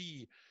we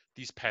see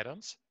these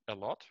patterns a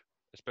lot,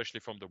 especially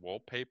from the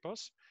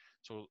wallpapers.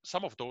 So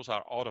some of those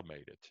are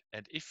automated.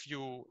 And if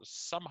you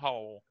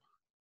somehow,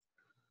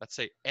 let's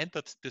say,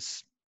 entered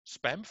this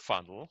spam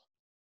funnel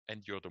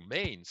and your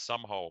domain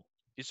somehow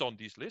is on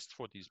these lists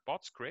for these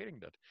bots creating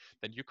that,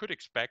 then you could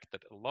expect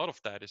that a lot of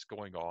that is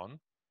going on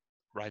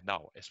right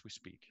now as we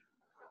speak.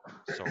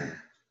 So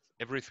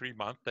every 3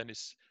 months then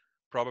is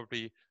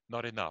probably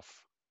not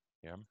enough.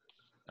 Yeah.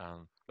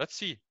 Let's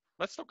see.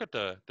 Let's look at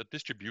the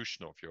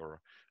distribution of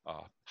your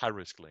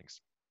high-risk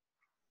links.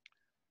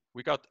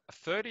 We got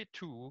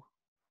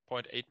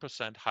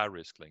 32.8%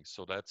 high-risk links.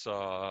 So that's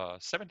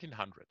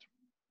 1,700.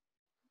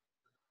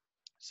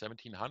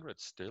 1,700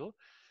 still.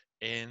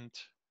 And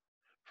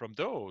from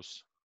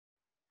those,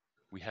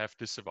 we have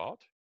disavowed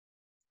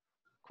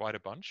quite a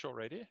bunch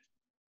already.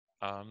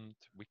 And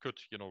we could,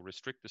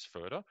 restrict this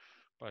further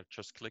by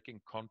just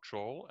clicking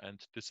Control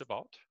and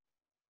disavowed,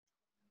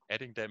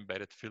 adding the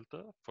embedded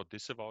filter for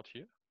disavowed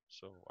here.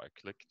 So I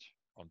clicked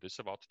on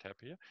disavowed tab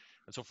here.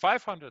 And so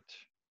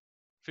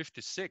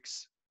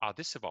 556 are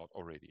disavowed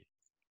already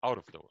out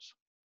of those.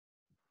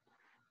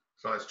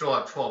 So I still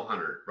have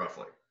 1,200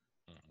 roughly.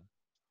 Mm-hmm.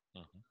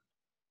 Mm-hmm.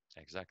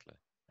 Exactly.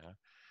 Yeah.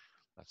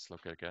 Let's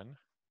look again.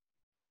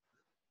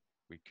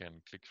 We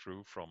can click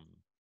through from.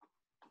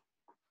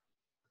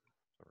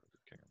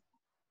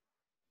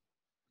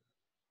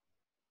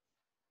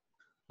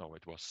 No,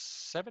 it was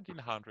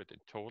 1,700 in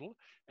total,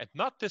 and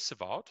not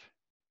disavowed.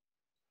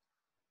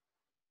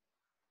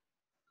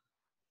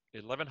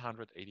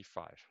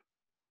 1,185.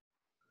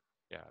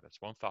 Yeah, that's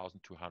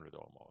 1,200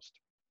 almost.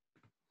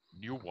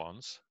 New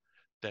ones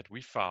that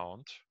we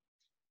found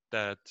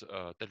that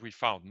we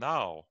found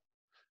now,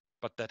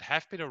 but that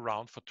have been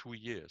around for 2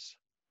 years.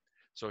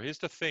 So here's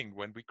the thing: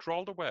 when we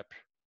crawl the web,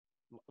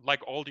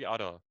 like all the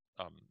other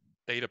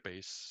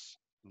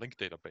link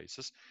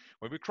databases,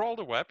 when we crawl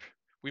the web,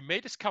 we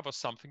may discover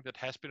something that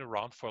has been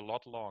around for a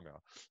lot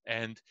longer.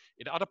 And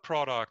in other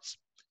products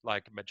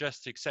like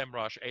Majestic,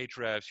 SEMrush,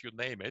 Ahrefs, you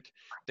name it,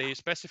 they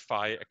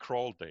specify a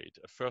crawl date,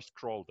 a first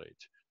crawl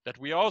date, that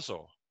we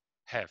also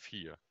have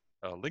here,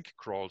 a link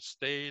crawl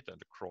state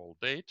and a crawl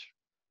date.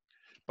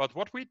 But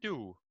what we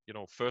do,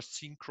 first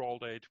seen crawl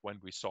date when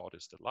we saw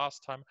this the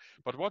last time,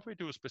 but what we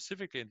do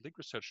specifically in link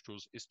research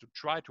tools is to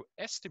try to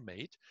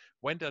estimate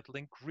when that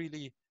link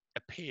really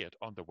appeared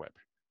on the web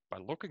by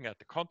looking at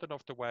the content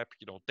of the web,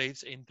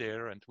 dates in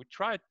there, and we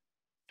try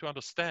to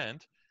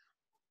understand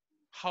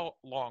how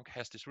long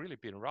has this really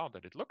been around.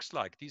 And it looks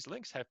like these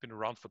links have been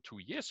around for 2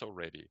 years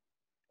already,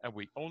 and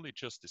we only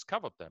just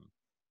discovered them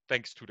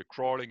thanks to the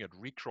crawling and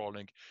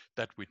recrawling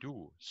that we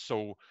do.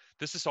 So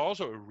this is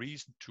also a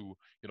reason to,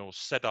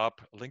 set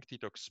up Link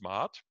Detox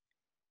Smart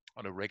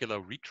on a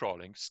regular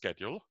recrawling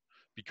schedule,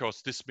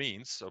 because this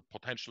means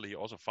potentially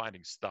also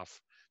finding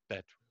stuff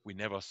that we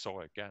never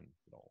saw again,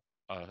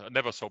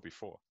 never saw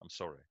before. I'm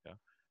sorry, yeah,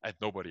 and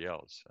nobody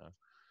else.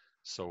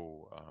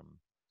 So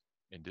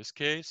in this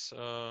case,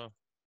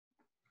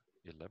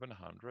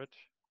 1,100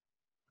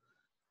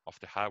 of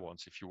the high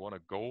ones. If you want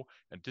to go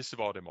and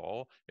disavow them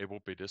all, it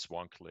will be this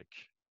one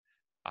click.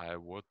 I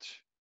would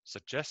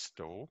suggest,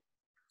 though,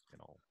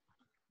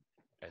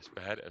 as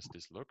bad as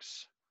this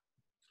looks,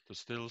 to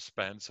still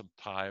spend some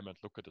time and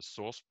look at the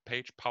source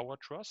page power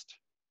trust.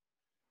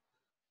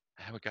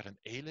 And we got an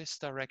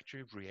A-list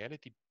directory,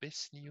 reality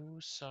biz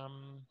news.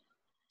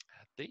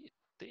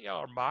 They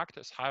are marked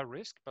as high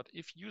risk, but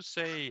if you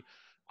say,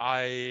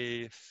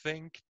 I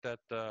think that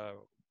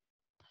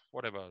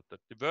whatever, the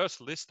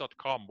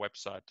diverselist.com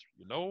website,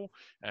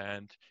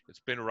 and it's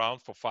been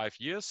around for 5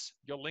 years,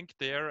 you're linked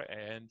there,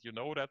 and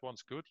that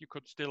one's good, you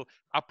could still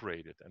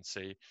upgrade it and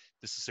say,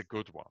 this is a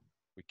good one,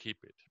 we keep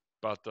it.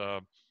 But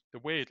the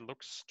way it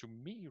looks to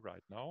me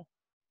right now,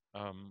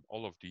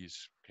 all of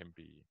these can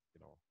be,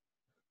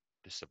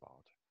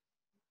 disavowed.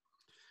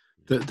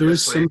 There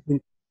is something.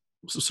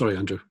 Sorry,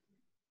 Andrew.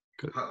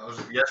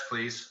 Yes,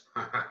 please.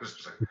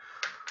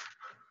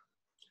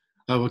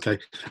 Oh, okay.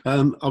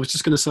 I was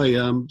just going to say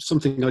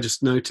something I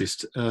just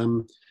noticed.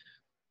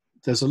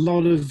 There's a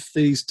lot of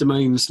these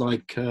domains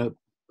like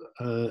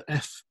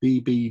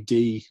fbbd.uk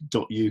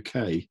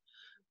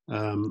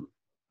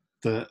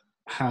that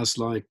has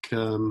like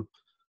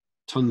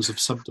tons of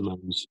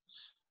subdomains.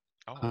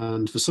 Oh.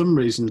 And for some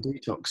reason,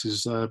 Detox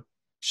is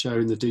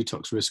showing the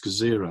detox risk as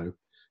 0.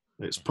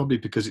 It's probably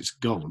because it's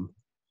gone.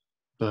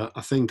 But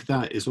I think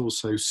that is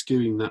also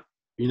skewing that,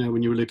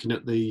 when you were looking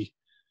at the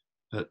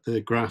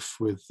graph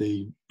with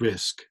the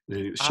risk,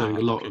 it's showing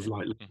a lot of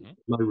like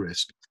low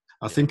risk.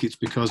 I think it's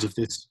because of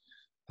these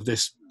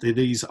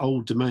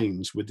old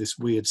domains with this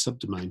weird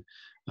subdomain.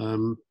 I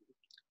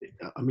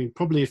mean,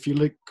 probably if you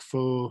look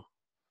for,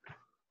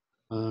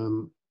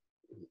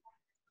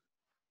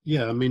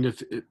 yeah, I mean,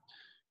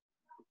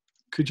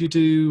 could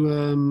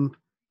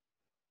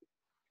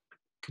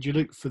you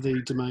look for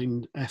the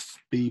domain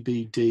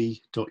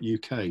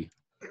fbbd.uk?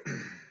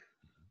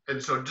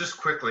 And so just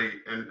quickly,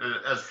 and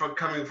as from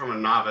coming from a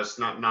novice,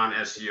 not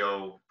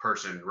non-SEO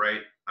person,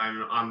 right?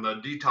 I'm on the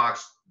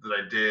detox that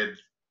I did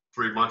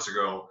 3 months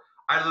ago.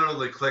 I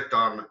literally clicked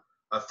on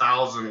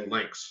 1,000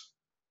 links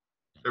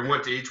and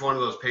went to each one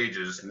of those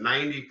pages.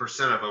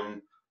 90% of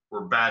them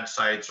were bad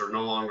sites or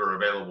no longer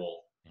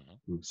available.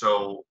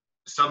 So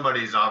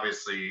somebody's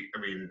obviously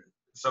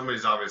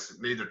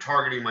either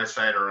targeting my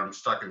site or I'm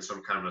stuck in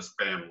some kind of a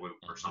spam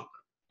loop or something.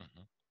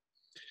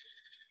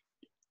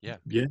 Yeah.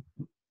 Yeah.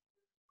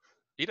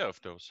 Either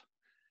of those.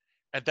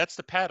 And that's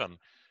the pattern.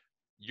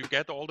 You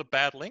get all the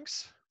bad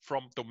links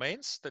from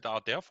domains that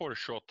are there for a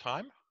short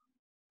time.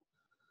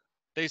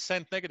 They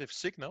send negative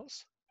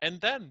signals,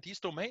 and then these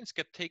domains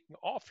get taken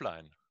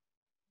offline.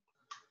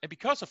 And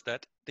because of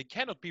that, they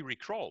cannot be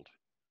recrawled.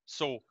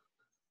 So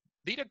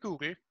neither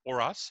Google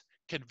or us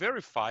can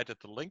verify that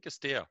the link is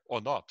there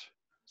or not.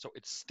 So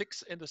it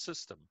sticks in the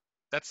system.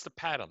 That's the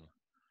pattern.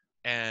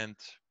 And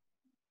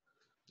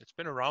it's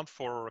been around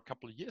for a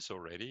couple of years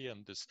already.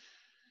 And there's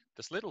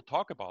little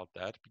talk about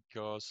that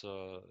because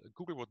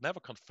Google would never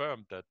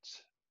confirm that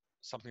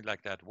something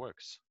like that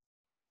works.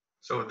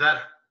 So would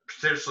that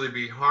potentially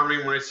be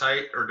harming my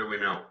site, or do we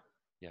know?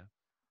 Yeah.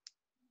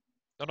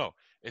 No.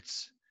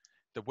 It's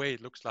the way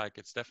it looks like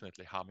it's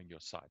definitely harming your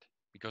site,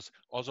 because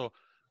also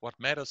what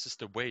matters is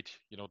the weight,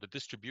 the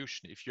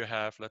distribution. If you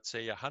have, let's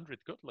say,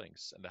 100 good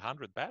links and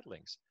 100 bad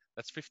links,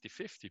 that's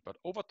 50-50. But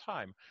over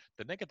time,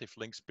 the negative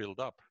links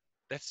build up.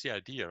 That's the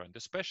idea. And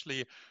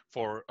especially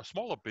for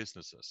smaller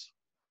businesses,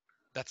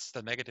 that's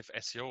the negative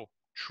SEO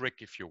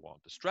trick if you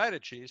want. The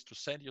strategy is to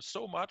send you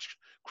so much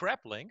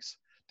crap links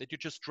that you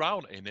just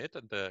drown in it,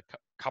 and the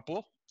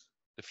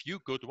few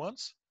good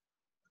ones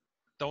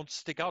don't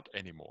stick out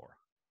anymore.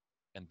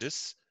 And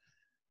this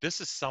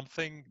is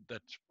something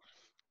that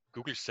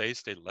Google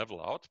says they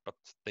level out, but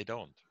they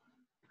don't.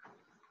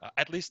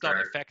 At least not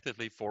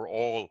effectively for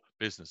all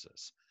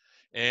businesses.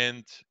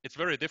 And it's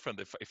very different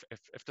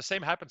if the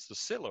same happens to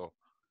Zillow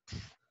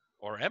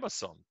or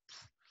Amazon.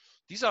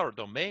 These are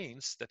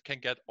domains that can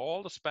get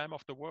all the spam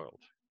of the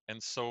world.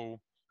 And so,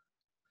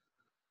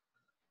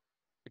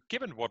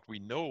 given what we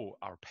know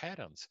are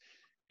patterns,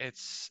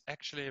 it's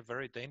actually a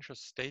very dangerous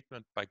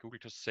statement by Google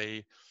to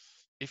say,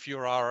 if you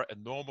are a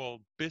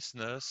normal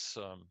business,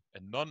 a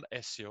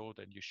non-SEO,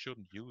 then you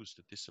shouldn't use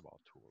the disavow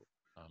tool.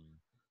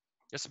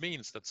 This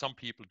means that some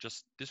people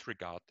just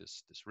disregard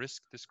this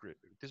risk,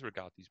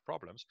 disregard these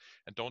problems,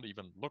 and don't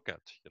even look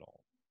at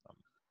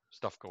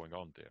stuff going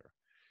on there.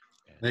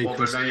 Hey, well,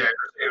 but yeah,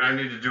 and I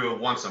need to do it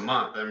once a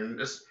month. I mean,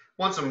 this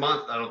once a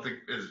month, I don't think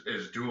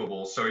is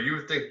doable. So you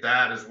would think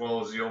that, as well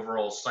as the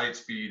overall site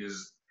speed,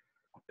 is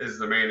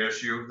the main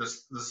issue.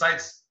 The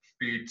site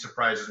speed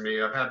surprises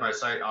me. I've had my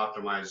site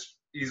optimized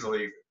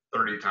easily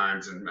 30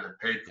 times and have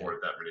paid for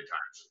it that many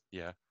times.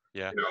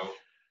 Yeah.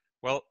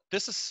 Well,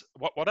 this is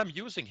what I'm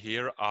using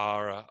here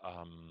are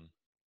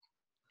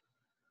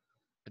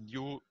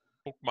new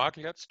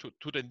bookmarklets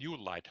to the new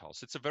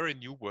Lighthouse. It's a very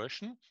new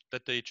version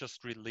that they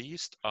just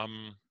released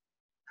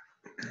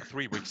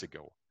 3 weeks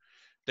ago.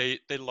 They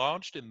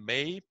launched in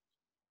May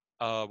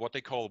what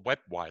they call web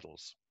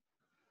vitals.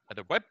 And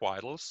the web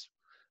vitals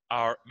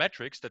are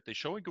metrics that they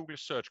show in Google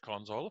Search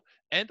Console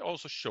and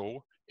also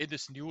show in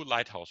this new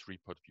Lighthouse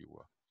report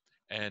viewer.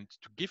 And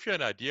to give you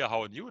an idea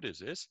how new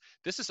this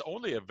is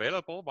only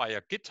available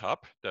via GitHub,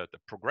 the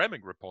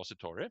programming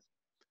repository,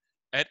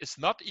 and it's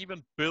not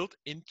even built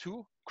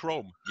into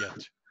Chrome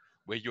yet,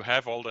 where you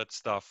have all that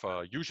stuff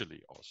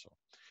usually also.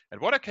 And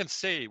what I can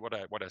say, what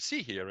I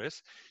see here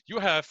is you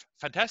have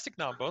fantastic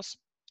numbers,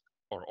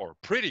 or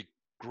pretty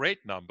great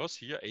numbers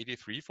here,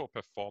 83 for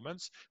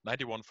performance,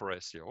 91 for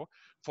SEO,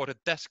 for the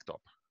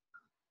desktop.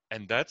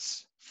 And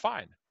that's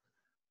fine.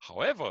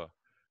 However,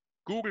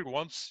 Google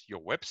wants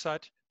your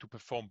website to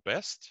perform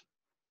best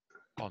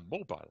on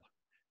mobile.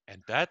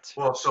 And that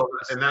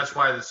and that's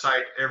why the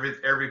site,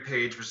 every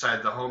page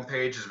beside the home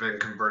page has been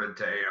converted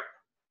to AMP.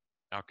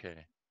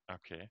 Okay.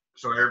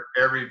 So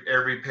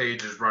every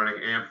page is running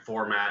AMP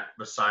format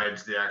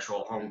besides the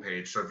actual home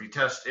page. So if you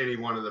test any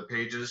one of the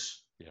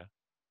pages,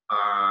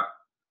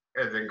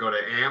 and then go to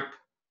AMP,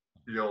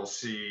 you'll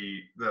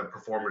see the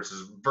performance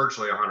is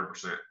virtually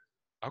 100%.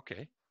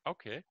 Okay.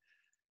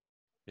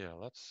 Yeah,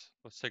 let's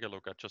take a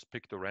look. I just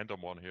picked a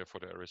random one here for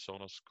the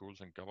Arizona schools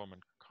and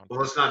government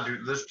contracts. Well,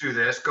 let's do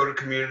this. Go to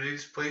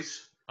communities,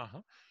 please.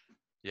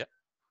 Yeah.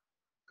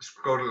 Let's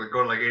go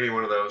to like any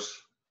one of those.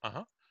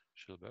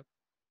 Sure.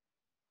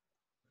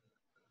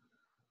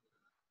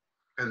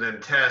 And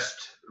then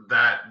test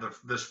that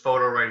this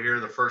photo right here,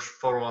 the first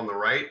photo on the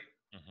right.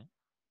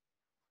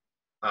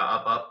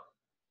 Up.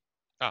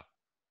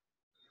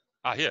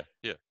 Here.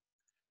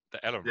 The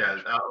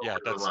LRT. Yeah,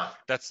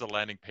 that's the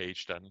landing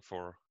page then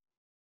for.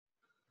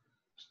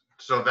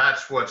 So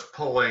that's what's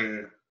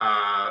pulling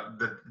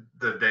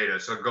the data.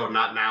 So go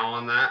not now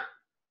on that.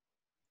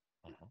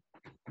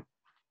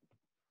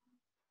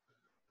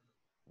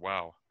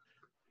 Wow.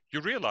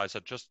 You realize I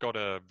just got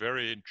a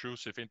very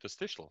intrusive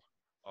interstitial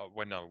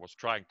when I was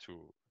trying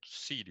to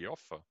see the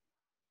offer.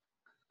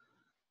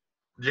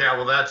 Yeah,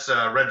 well, that's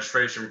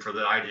registration for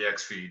the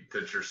IDX feed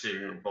that you're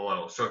seeing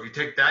below. So if you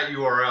take that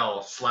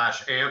URL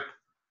 /AMP,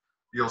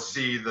 you'll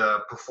see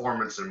the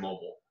performance in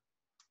mobile.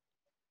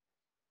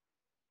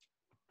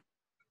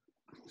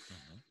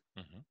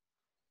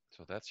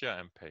 So that's your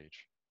AMP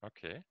page.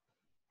 Okay.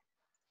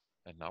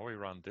 And now we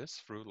run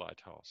this through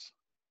Lighthouse.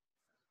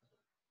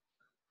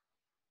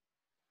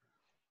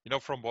 You know,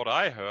 from what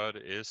I heard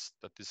is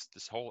that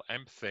this whole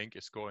AMP thing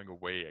is going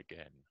away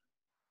again.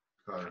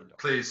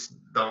 Please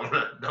don't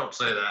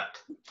say that.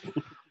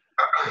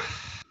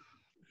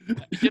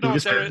 You know,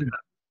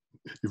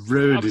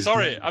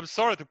 I'm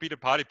sorry to be the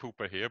party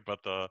pooper here,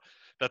 but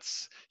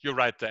you're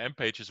right. The AMP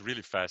page is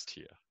really fast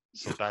here,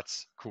 so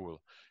that's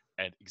cool.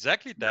 And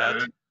exactly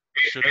that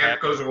should happen.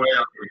 AMP goes away,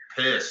 I'll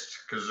be pissed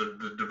because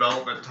the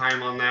development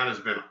time on that has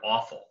been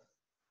awful.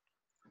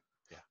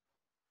 Yeah,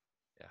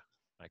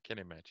 I can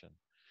imagine.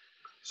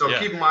 So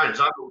keep in mind,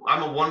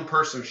 I'm a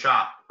one-person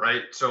shop,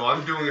 right? So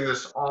I'm doing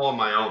this all on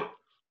my own.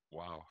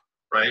 Wow.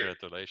 Right?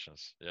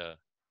 Congratulations. Yeah.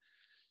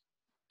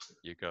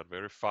 You got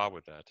very far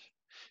with that.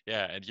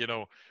 Yeah, and you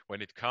know,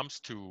 when it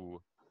comes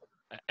to,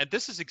 and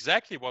this is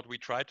exactly what we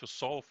try to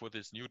solve with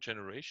this new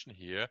generation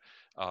here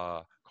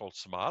called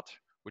Smart.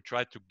 We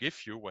try to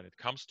give you, when it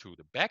comes to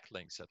the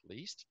backlinks at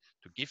least,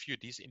 to give you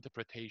these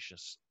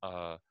interpretations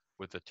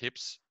with the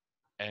tips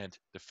and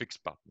the fix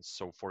buttons.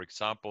 So for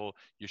example,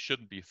 you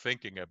shouldn't be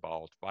thinking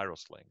about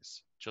virus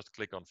links. Just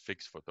click on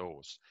fix for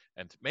those.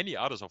 And many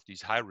others of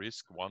these high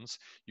risk ones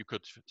you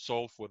could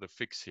solve with a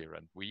fix here.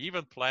 And we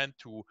even plan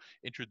to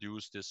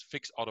introduce this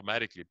fix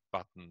automatically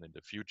button in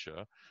the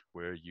future,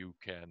 where you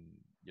can,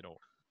 you know,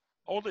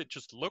 only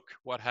just look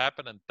what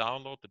happened and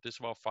download the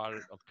disavow file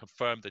and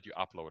confirm that you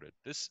uploaded.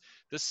 This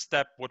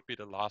step would be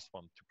the last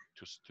one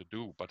to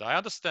do. But I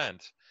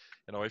understand,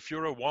 you know, if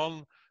you're a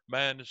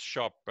one-man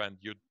shop and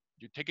you're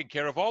taking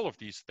care of all of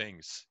these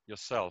things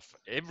yourself,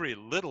 every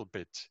little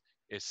bit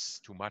is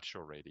too much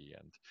already.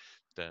 And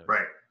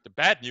the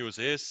bad news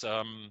is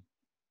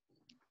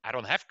I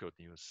don't have good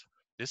news.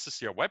 This is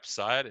your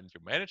website and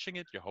you're managing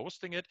it, you're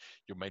hosting it,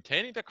 you're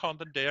maintaining the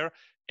content there,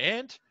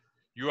 and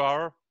you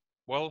are,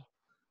 well,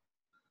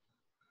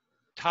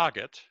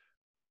 target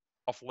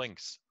of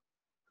links,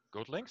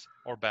 good links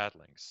or bad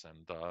links.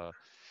 And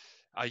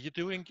are you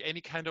doing any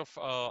kind of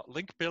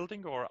link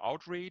building or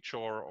outreach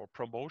or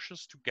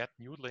promotions to get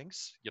new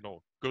links, you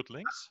know, good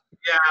links?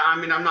 Yeah, I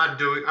mean,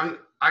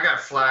 I got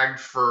flagged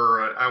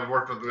for, I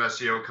worked with an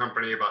SEO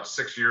company about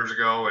 6 years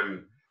ago,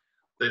 and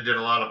they did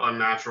a lot of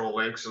unnatural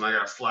links, and I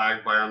got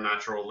flagged by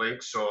unnatural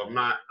links. So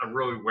I'm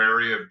really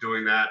wary of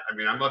doing that. I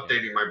mean, I'm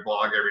updating my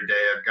blog every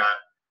day. I've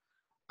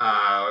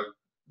got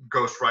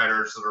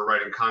ghostwriters that are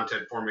writing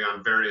content for me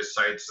on various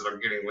sites that I'm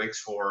getting links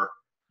for.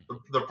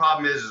 The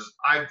problem is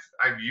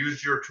I've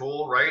used your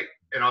tool, right?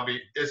 And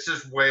it's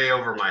just way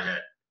over my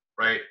head,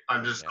 right?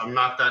 I'm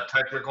not that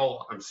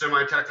technical. I'm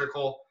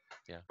semi-technical,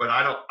 but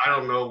I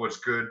don't know what's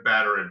good,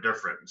 bad, or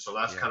indifferent. So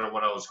that's kind of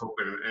what I was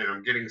hoping, and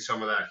I'm getting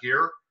some of that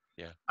here.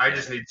 I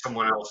just need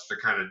someone else to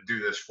kind of do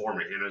this for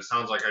me, and it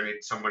sounds like I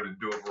need someone to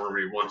do it for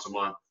me once a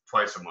month,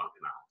 twice a month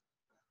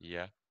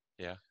now.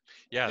 Yeah.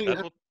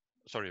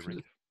 Sorry,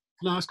 Rick.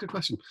 Can I ask a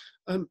question?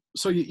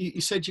 So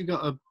you said you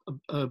got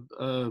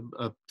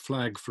a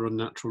flag for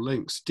unnatural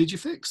links. Did you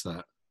fix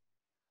that?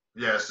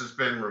 Yes, it's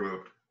been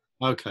removed.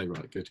 Okay,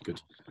 right, good.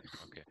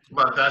 Okay.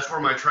 But that's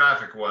where my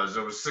traffic was.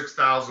 It was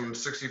 6,000,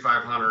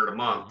 6,500 a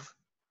month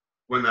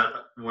when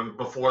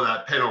before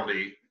that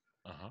penalty.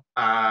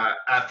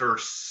 After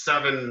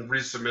 7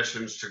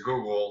 resubmissions to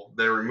Google,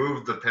 they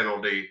removed the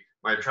penalty.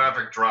 My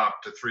traffic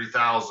dropped to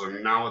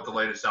 3,000. Now with the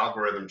latest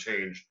algorithm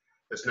change,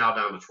 it's now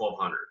down to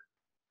 1,200.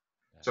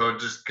 So it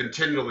just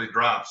continually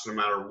drops no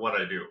matter what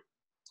I do.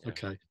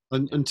 Okay.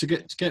 And to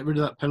get rid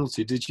of that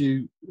penalty, did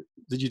you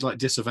like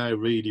disavow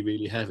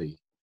really heavy?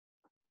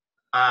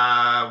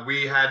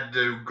 We had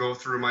to go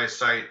through my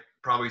site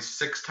probably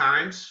 6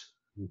 times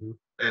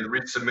and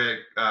resubmit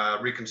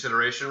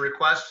reconsideration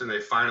request, and they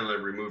finally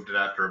removed it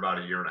after about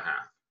a year and a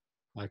half.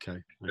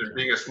 Okay. And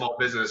being a small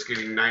business,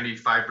 getting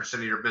 95%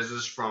 of your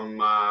business from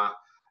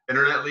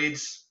internet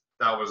leads,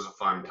 that was a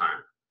fun time.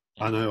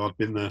 I know, I've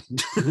been there.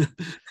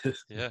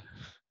 Yeah.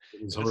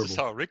 It was This horrible. is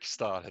how Rick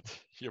started.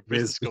 Your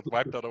business got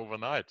wiped out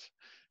overnight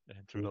in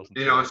 2012.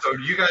 You know, so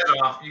you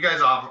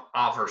guys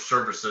offer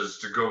services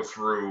to go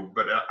through,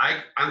 but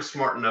I'm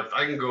smart enough.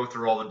 I can go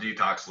through all the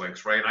detox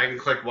links, right? I can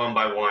click one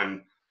by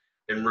one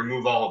and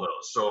remove all of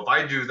those. So if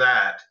I do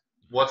that,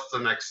 what's the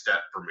next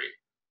step for me?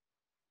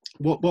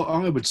 What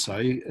I would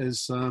say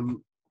is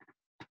don't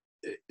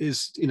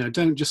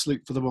just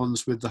look for the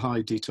ones with the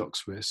high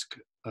detox risk.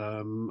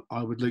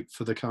 I would look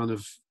for the kind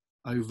of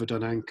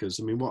overdone anchors.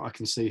 I mean, what I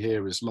can see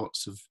here is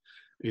lots of,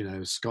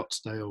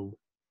 Scottsdale,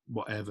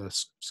 whatever,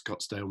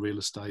 Scottsdale real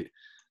estate,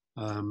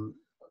 a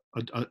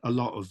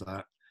lot of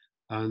that.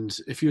 And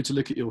if you were to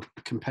look at your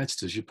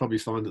competitors, you'd probably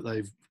find that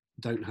they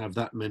don't have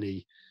that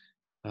many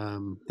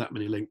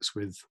links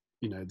with,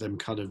 them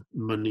kind of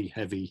money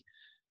heavy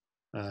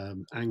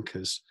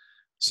anchors.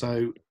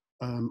 So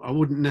I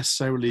wouldn't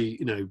necessarily,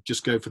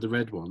 just go for the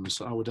red ones.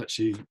 I would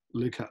actually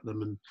look at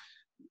them, and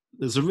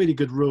there's a really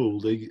good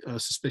rule, the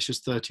suspicious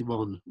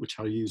 31, which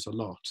I use a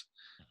lot,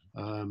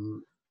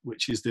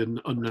 which is the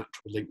unnatural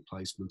link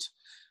placement.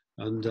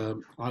 And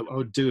I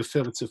would do a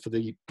filter for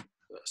the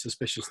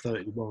suspicious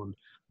 31,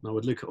 and I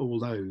would look at all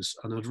those,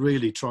 and I'd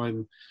really try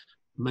and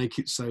make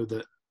it so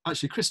that,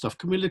 actually, Christoph,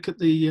 can we look at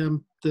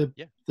the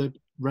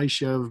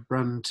ratio of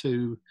brand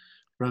to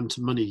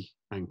money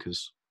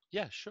anchors?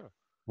 Yeah, sure.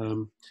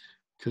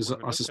 Because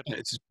I suspect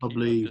it's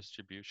probably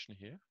distribution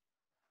here.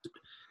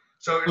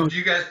 So do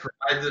you guys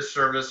provide this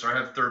service or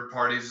have third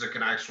parties that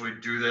can actually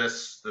do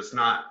this? That's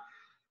not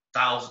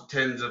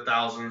tens of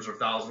thousands or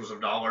thousands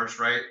of dollars,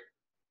 right?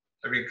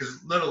 I mean,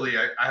 because literally,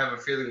 I have a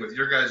feeling with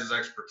your guys'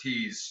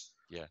 expertise,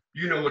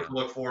 you know what to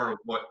look for and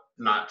what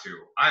not to.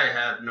 I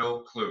have no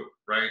clue,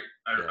 right?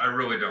 I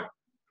really don't.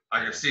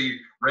 I can see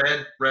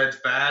red's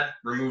bad,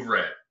 remove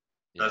red.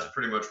 That's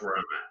pretty much where I'm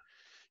at.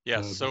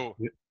 Yeah, so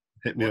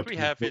what we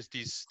have is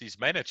these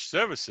managed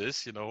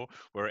services,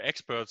 where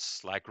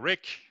experts like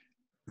Rick,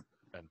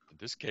 and in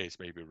this case,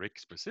 maybe Rick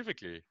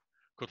specifically,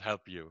 could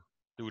help you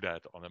do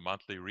that on a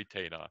monthly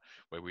retainer,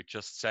 where we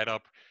just set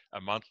up a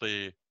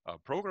monthly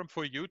program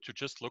for you to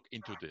just look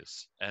into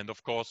this. And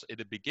of course, in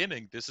the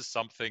beginning, this is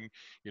something,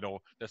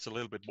 that's a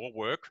little bit more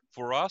work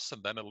for us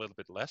and then a little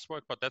bit less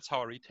work, but that's how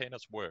our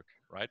retainers work,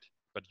 right?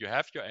 But you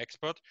have your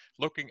expert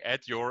looking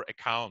at your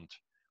account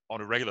on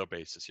a regular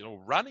basis,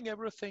 running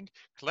everything,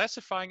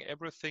 classifying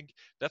everything.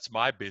 That's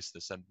my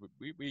business. And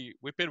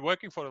we've been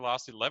working for the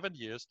last 11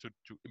 years to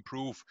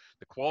improve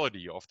the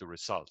quality of the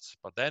results.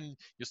 But then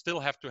you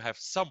still have to have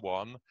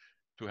someone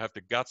to have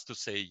the guts to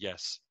say,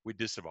 yes, we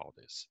disavow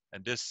this.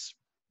 And this,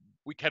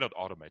 we cannot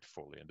automate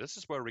fully. And this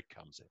is where Rick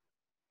comes in.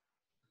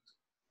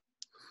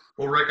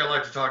 Well, Rick, I'd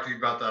like to talk to you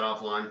about that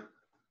offline.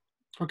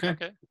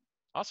 Okay.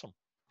 Awesome.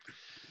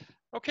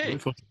 Okay.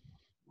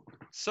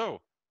 So,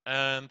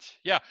 and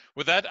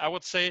with that, I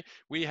would say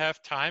we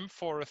have time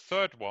for a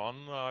third one.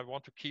 I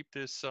want to keep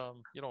this,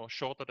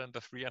 shorter than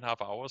the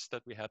 3.5 hours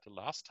that we had the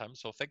last time.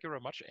 So thank you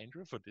very much,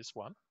 Andrew, for this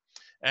one.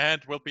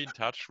 And we'll be in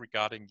touch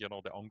regarding,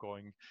 the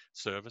ongoing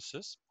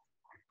services.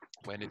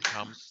 When it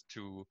comes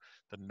to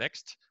the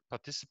next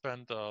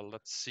participant,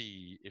 let's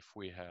see if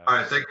we have. All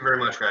right. Thank you very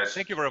much, guys.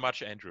 Thank you very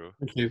much, Andrew.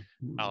 Thank you.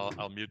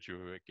 I'll mute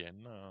you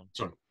again.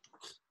 Sorry.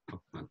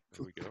 There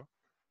we go.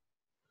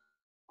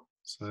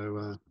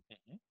 So.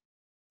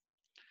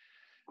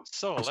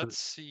 So let's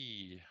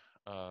see,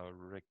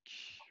 Rick,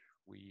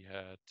 we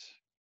had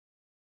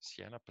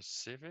Sienna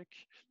Pacific.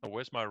 Now,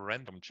 where's my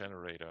random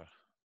generator?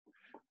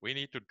 We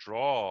need to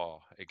draw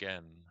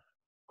again.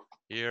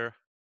 Here,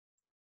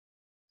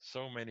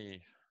 so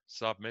many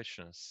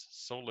submissions,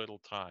 so little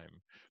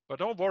time. But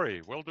don't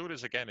worry, we'll do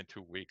this again in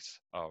 2 weeks.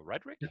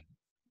 Right, Rick?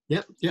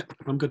 Yeah,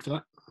 I'm good for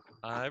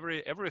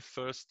that. Every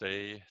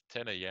Thursday,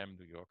 10 a.m.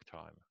 New York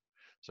time.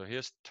 So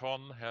here's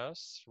Ton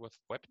Hess with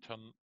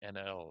Webton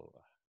NL.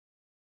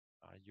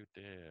 Are you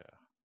there?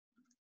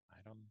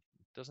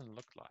 It doesn't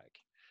look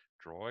like.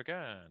 Draw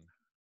again.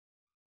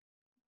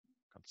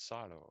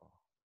 Gonzalo.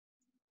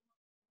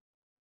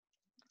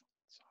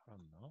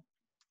 No.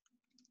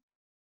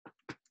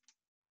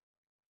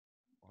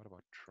 What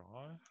about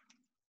try?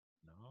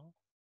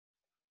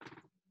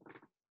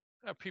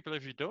 No. People,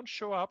 if you don't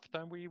show up,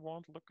 then we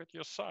won't look at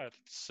your site.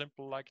 It's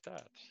simple like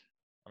that.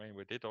 I mean,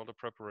 we did all the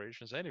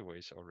preparations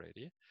anyways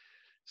already.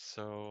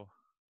 So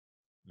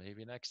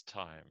maybe next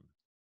time.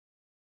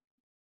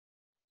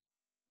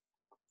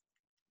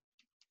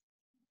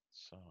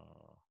 So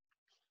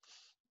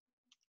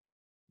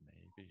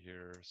maybe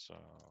here's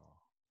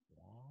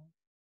one.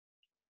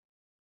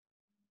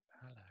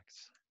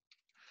 Alex.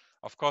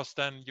 Of course,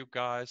 then you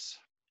guys,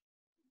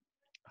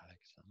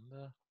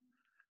 Alexander.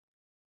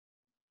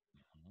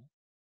 Around.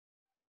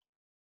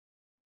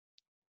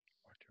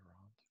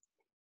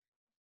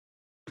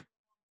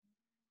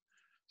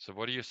 So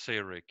what do you say,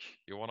 Rick?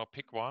 You want to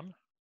pick one?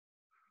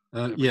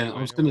 Yeah, I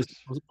was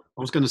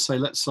gonna say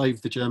let's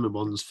save the German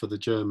ones for the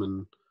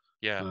German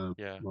ones.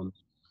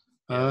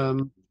 Yeah.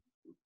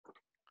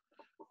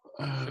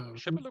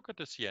 Should we look at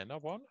the Sienna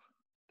one?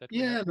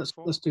 Yeah,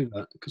 let's do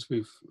that because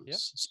we've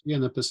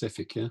Sienna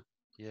Pacific, yeah.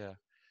 Yeah.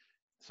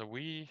 So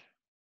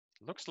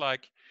looks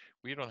like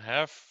we don't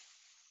have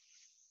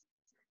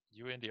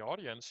you in the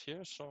audience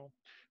here, so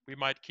we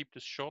might keep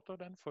this shorter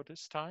than for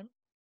this time.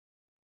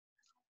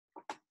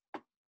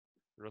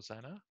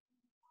 Rosanna.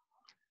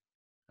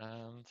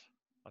 And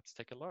let's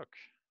take a look.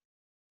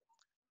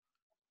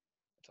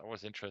 It's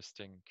always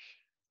interesting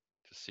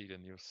to see the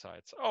new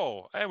sites.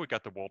 Oh, and we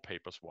got the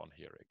wallpapers one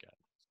here again.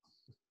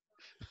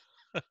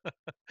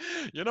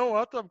 You know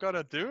what I'm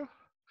gonna do?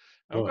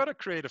 I'm gonna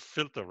create a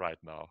filter right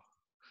now.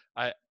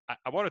 I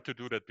wanted to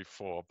do that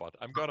before, but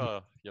I'm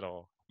gonna,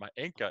 my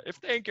anchor, if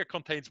the anchor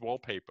contains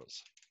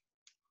wallpapers.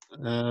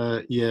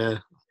 Yeah,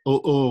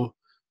 or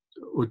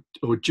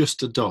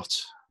just a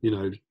dot,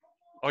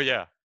 Oh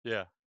yeah.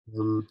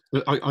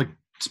 I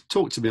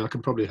talk to me. I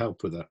can probably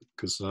help with that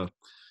because I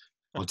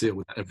deal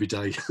with that every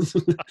day.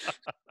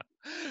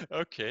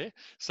 Okay,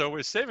 so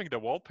we're saving the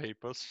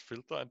wallpapers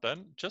filter, and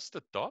then just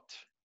a dot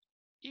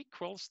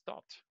equals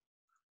dot.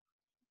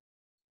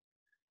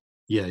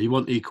 Yeah, you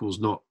want equals,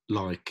 not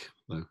like,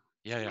 though.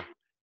 Yeah.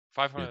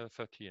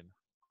 513.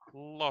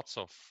 Lots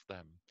of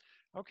them.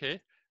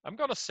 Okay, I'm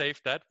gonna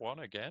save that one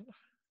again.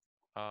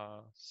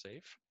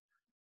 Save.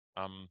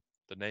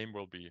 The name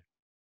will be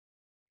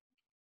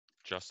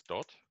just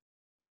dot.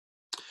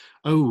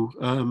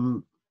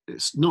 Oh,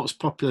 it's not as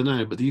popular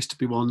now, but there used to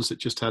be ones that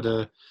just had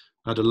a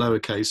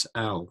lowercase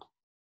l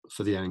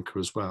for the anchor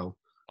as well.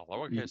 A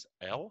lowercase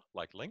l,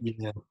 like link?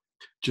 Yeah,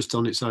 just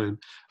on its own.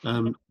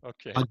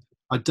 Okay.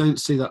 I don't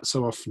see that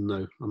so often,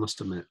 though, I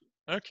must admit.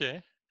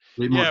 Okay.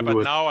 Yeah,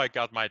 but now I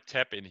got my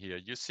tab in here.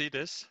 You see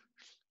this?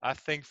 I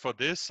think for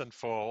this and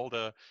for all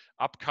the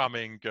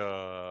upcoming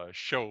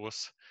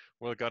shows,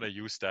 we're gonna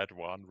use that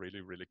one really,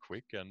 really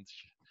quick. And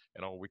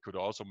we could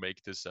also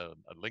make this a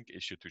link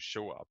issue to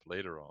show up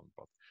later on.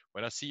 But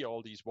when I see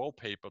all these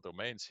wallpaper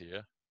domains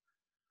here,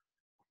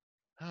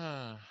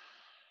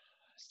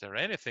 is there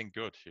anything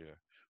good here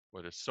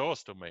where the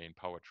source domain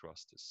Power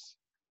Trust is?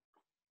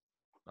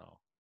 No,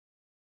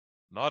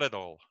 not at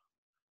all.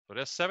 So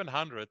there's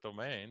 700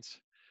 domains.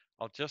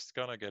 I'm just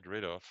gonna get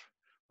rid of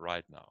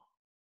right now.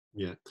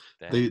 Yeah.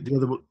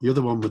 The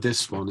other one with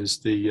this one is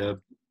the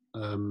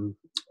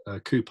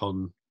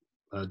coupon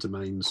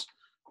domains.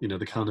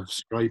 The kind of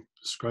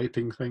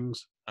scraping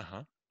things.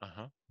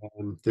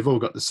 They've all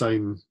got the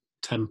same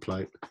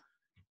template.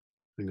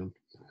 Hang on.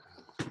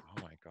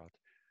 Oh my god.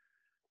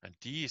 And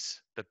the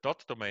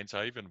dot domains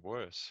are even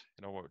worse.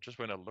 Just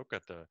when I look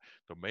at the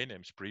domain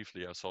names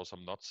briefly, I saw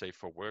some not safe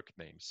for work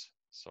names.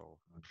 So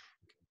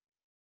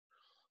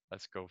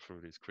let's go through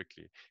these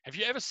quickly. Have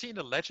you ever seen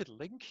a legit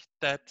link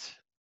that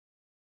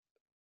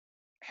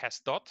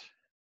has dot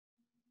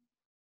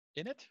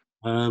in it?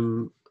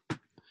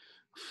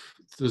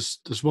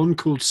 There's one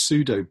called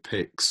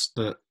pseudopix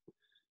that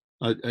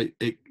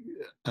it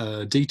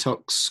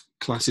detox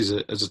classes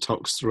it as a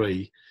tox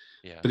 3,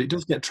 but it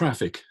does get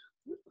traffic,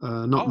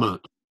 not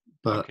much,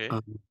 but okay.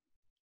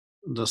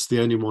 That's the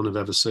only one I've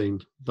ever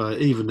seen.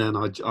 But even then,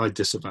 I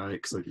disavow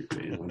it because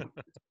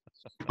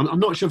I'm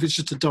not sure if it's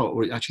just a dot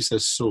or it actually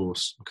says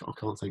source. I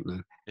can't think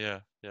now.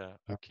 Yeah,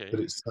 okay. But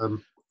it's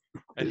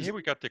and here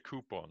we got the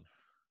coupon.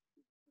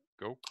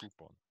 Go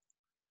coupon.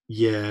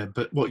 Yeah,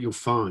 but what you'll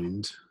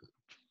find.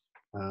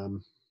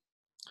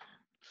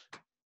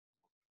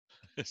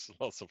 There's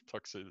lots of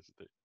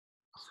toxicity.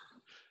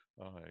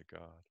 Oh my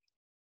god.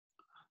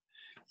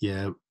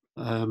 Yeah.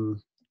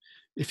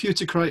 If you were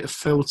to create a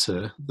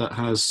filter that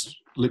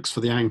looks for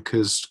the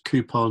anchors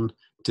coupon,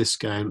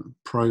 discount,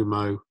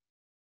 promo,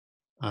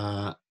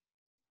 and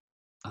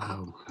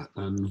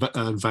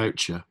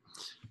voucher,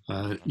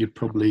 you'd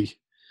probably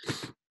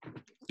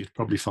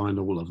find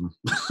all of them.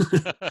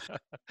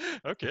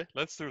 Okay,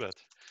 let's do that.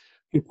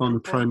 Coupon,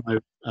 promo,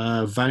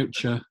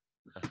 voucher,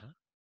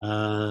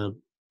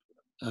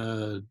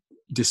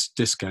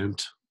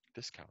 discount.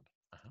 Discount.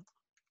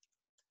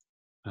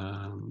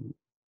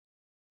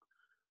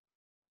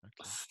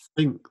 I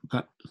think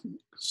that.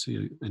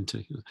 See,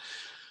 enter.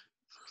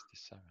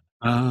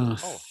 67.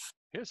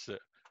 Here's a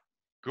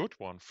good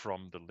one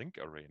from the Link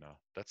Arena.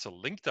 That's a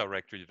link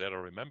directory that I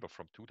remember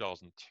from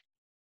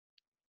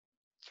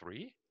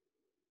 2003.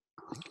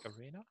 Link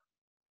Arena.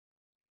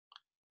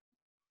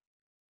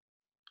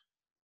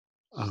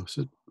 Oh,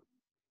 so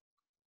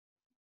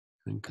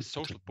a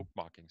social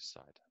bookmarking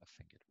site, I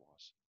think it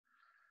was.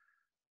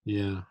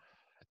 Yeah.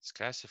 It's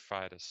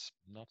classified as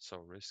not so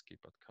risky,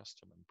 but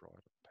custom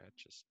embroidered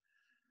patches.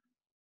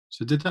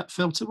 So did that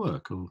filter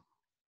work? Or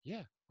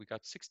Yeah, we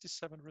got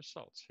 67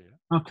 results here.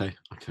 okay.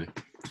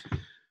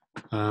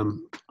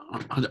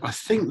 I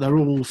think they're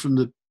all from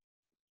the.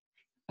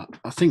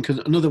 I think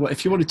another way,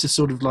 if you wanted to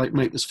sort of like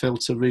make this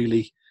filter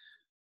really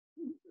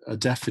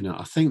definite,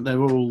 I think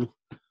they're all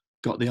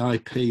got the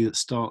IP that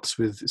starts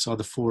with it's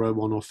either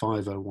 401 or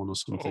 501 or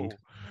something. Oh,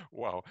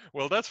 wow.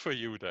 Well, that's for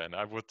you then.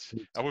 I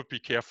would be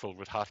careful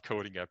with hard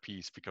coding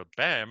IPs because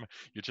bam,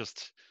 you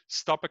just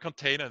stop a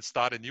container and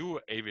start a new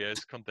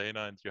AWS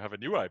container and you have a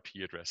new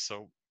IP address.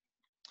 So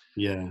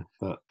Yeah,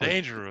 but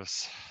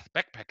dangerous.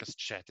 Backpackers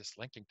chat is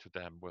linking to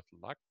them with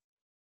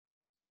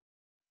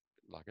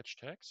luggage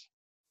tags.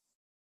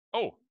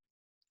 Oh,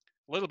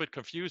 a little bit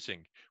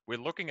confusing. We're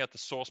looking at the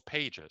source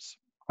pages.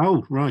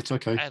 oh, right,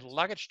 okay. And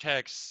luggage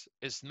tags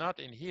is not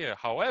in here.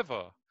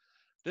 However,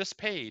 this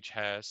page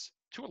has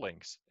two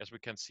links, as we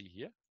can see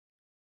here.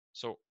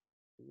 So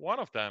one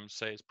of them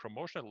says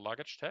promotional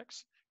luggage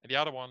tags, and the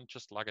other one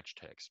just luggage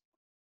tags.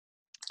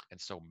 And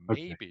so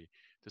maybe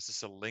this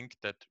is a link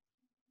that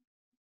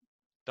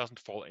doesn't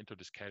fall into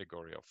this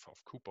category of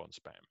coupon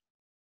spam.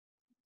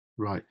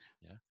 Right.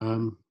 Yeah.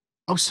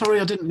 Oh, sorry,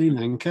 I didn't mean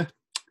anchor.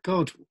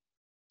 God,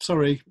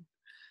 sorry.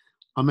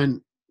 I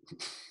meant.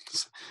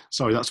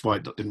 Sorry, that's why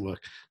it didn't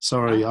work.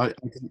 Sorry, I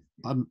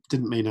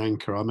didn't mean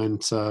anchor. I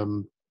meant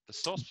the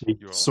source the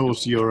URL.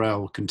 Source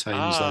URL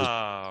contains those.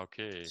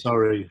 Okay.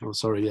 Sorry, I'm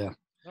sorry. Yeah.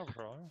 No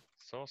problem.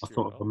 Source I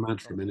thought URL. I'm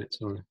mad for a minute.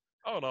 Sorry.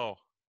 Oh no.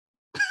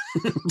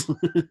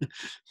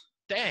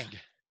 Dang.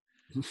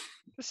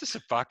 This is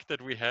a bug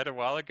that we had a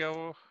while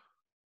ago.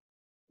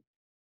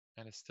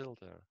 And it's still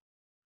there.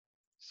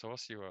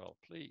 Source URL,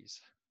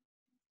 please.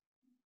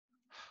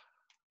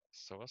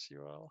 Source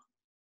URL.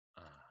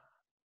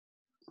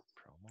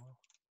 Promo.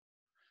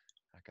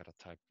 I gotta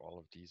type all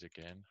of these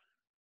again.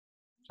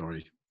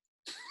 Sorry.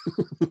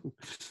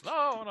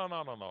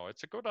 No.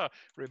 It's a good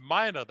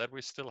reminder that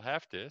we still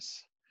have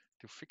this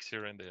to fix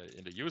here in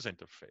the user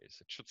interface.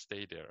 It should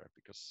stay there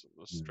because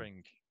the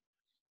string.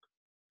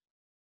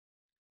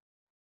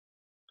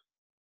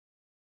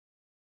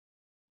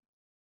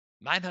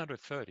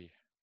 930.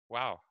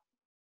 Wow.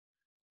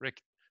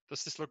 Rick,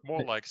 does this look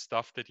more like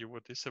stuff that you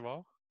would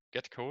disavow?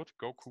 Get code,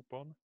 go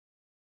coupon?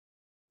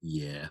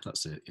 Yeah,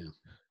 that's it. Yeah.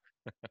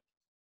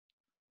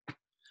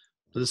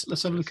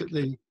 Let's have a look at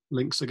the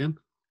links again.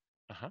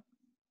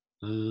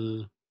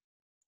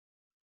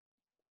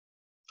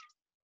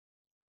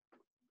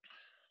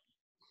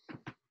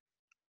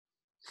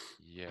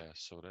 Yeah,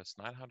 so that's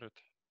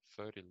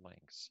 930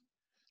 links.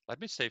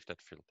 Let me save that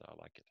filter. I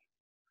like it.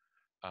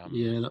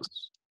 Yeah,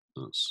 that's.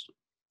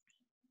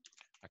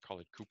 I call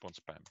it coupon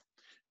spam.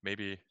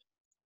 Maybe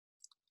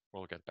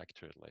we'll get back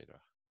to it later.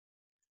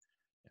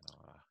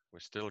 We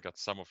still got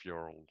some of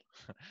your old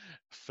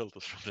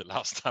filters from the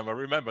last time. I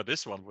remember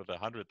this one with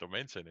 100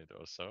 domains in it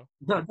or so.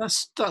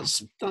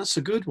 That's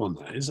a good one.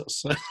 That is.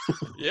 That's,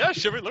 yeah,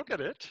 should we look at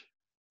it?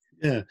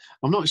 Yeah,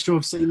 I'm not sure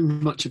I've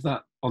seen much of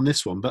that on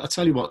this one, but I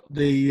tell you what,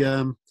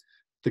 the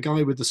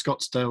guy with the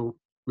Scottsdale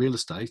real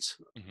estate,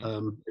 it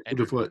would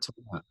have worked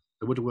on that.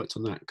 It would have worked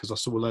on that because I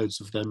saw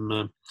loads of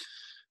them,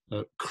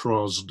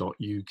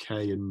 Cros.uk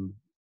and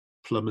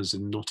plumbers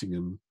in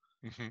Nottingham.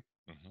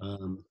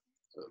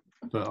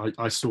 But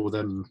I saw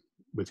them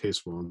with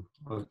his one.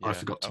 I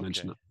forgot to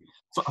mention that.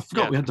 I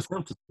forgot we had the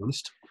filter, to be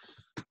honest.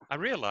 I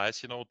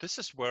realize, this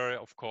is where,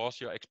 of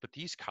course, your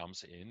expertise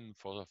comes in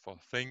for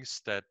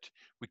things that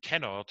we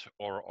cannot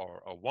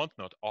or want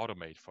not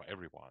automate for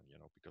everyone,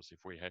 because if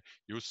we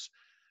use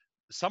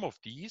some of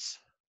these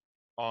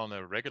on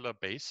a regular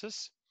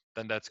basis,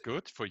 then that's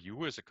good for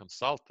you as a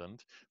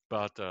consultant.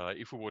 But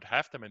if we would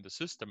have them in the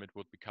system, it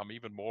would become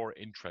even more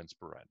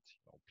intransparent.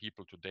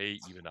 People today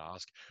even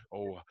ask,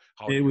 "Oh,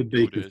 how do you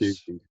do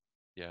this?"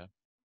 Yeah.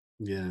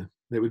 Yeah,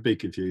 it would be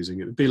confusing.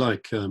 It would be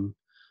like,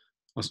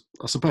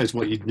 I suppose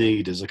what you'd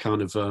need is a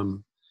kind of,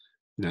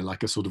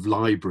 like a sort of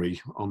library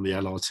on the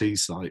LRT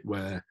site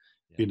where,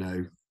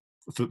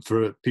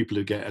 for people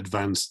who get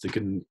advanced,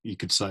 you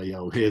could say,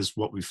 oh, here's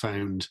what we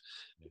found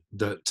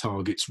that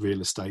targets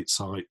real estate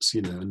sites,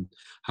 and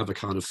have a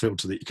kind of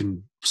filter that you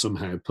can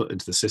somehow put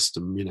into the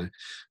system,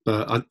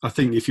 But I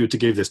think if you were to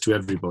give this to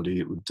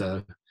everybody, it would,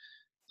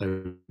 they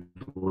would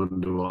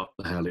wonder what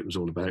the hell it was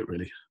all about,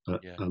 really.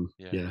 But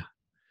yeah.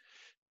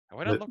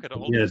 When I look at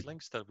all these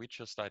links that we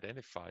just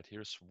identified,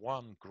 here's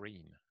one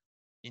green,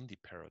 Indie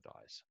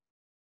Paradise.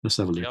 Let's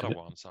have a look. The other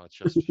ones are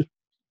just.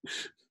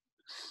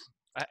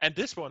 And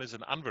this one is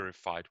an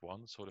unverified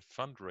one, so the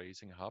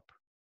fundraising hub.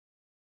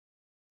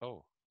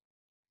 Oh.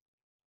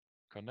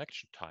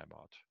 Connection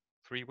timeout.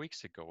 3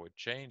 weeks ago, it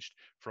changed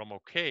from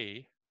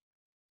okay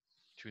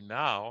to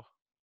now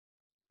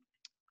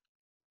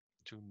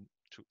to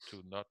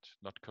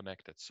not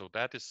connected. So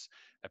that is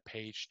a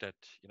page that,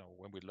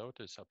 when we load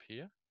this up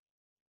here,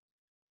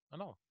 oh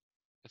no,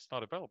 it's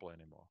not available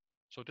anymore.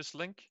 So this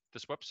link,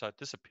 this website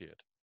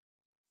disappeared.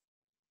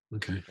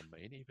 Okay. Does the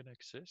domain even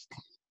exist?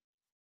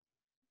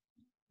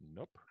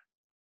 Nope.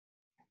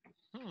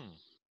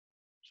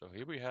 So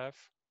here we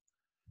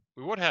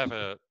would have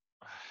a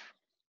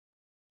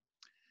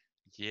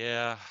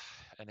Yeah,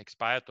 an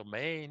expired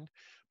domain,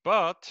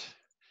 but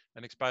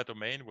an expired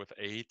domain with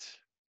eight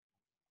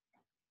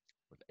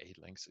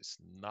links is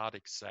not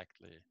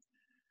exactly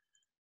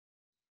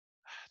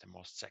the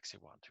most sexy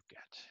one to get.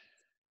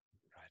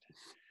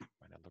 Right.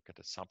 When I look at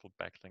the sample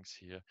backlinks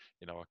here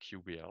in our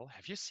QBL,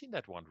 have you seen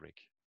that one, Rick?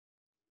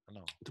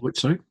 No. Which,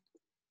 sorry?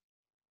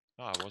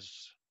 No,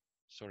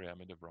 sorry,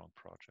 I'm in the wrong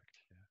project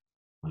here.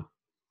 Oh.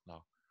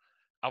 No.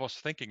 I was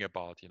thinking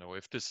about,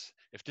 if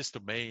this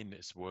domain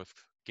is worth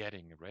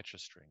getting,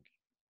 registering.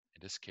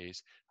 In this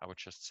case, I would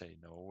just say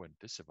no and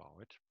disavow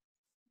it.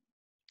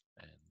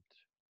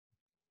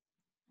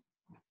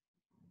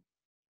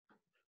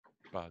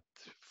 But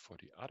for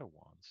the other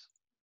ones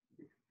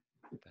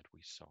that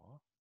we saw,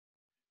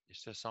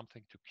 is there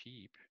something to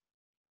keep?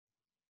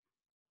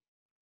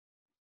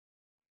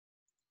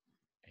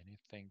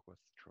 Anything with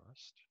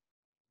trust?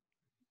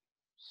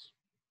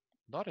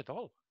 Not at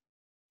all.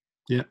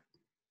 Yeah.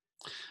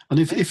 And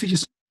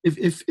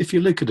if you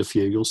look at a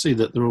few, you'll see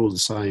that they're all the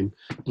same.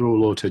 They're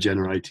all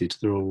auto-generated.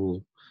 They're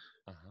all,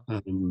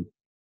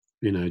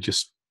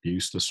 just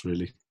useless,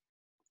 really.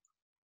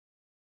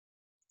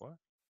 What?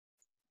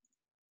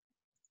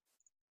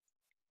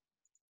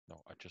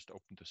 No, I just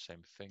opened the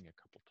same thing a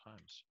couple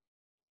times.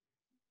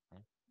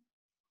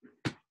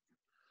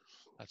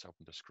 Let's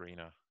open the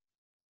screener.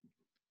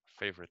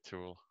 Favorite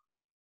tool.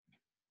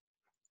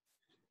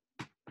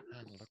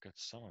 And look at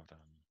some of them.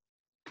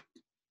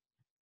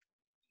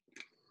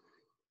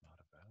 Not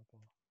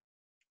available.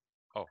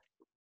 Oh.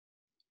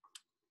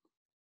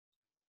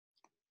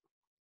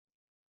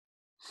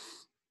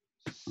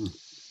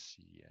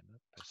 Sienna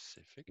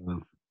Pacific.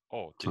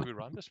 Oh, did we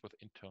run this with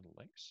internal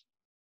links?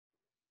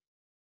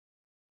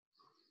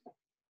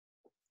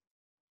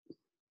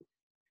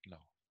 No.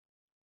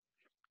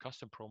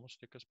 Custom promo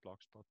stickers,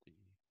 blogspot.de.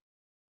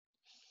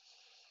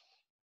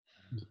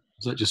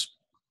 Is that just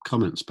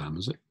comment spam,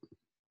 is it?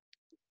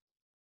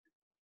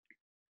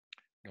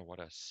 No, what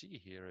I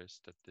see here is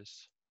that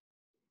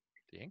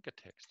the anchor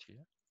text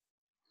here,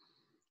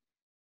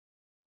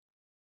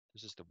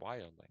 this is the wire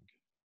link.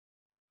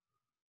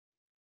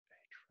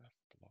 Href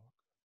blog.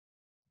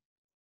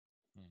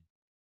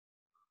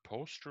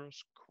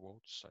 Posters,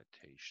 quote,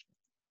 citation.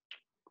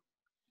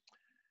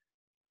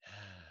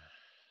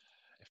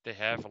 If they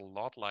have a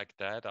lot like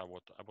that, I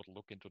would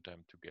look into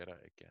them together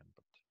again.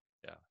 But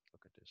yeah,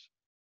 look at this.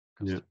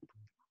 Yeah.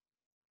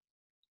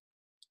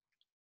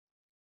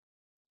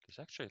 This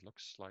actually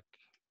looks like.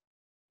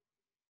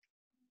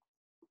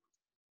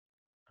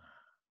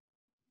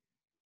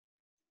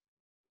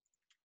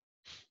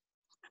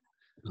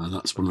 No,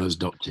 that's one of those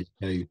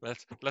 .tk.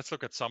 Let's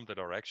look at some that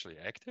are actually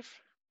active.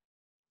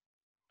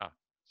 Ah,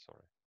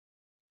 sorry.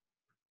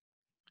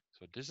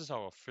 So this is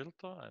our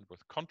filter, and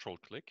with control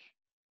click,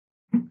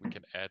 we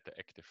can add the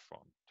active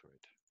font to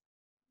it.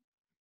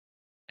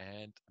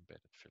 And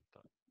embedded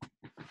filter.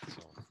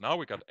 So now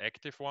we got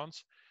active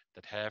ones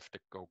that have the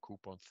Go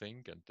coupon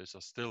thing, and these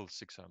are still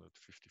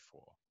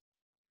 654.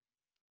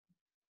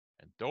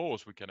 And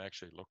those we can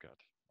actually look at.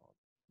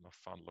 Enough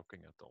fun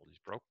looking at all these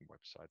broken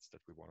websites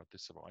that we want to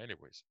disavow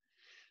anyways.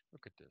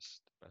 Look at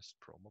this, the best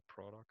promo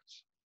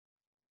products.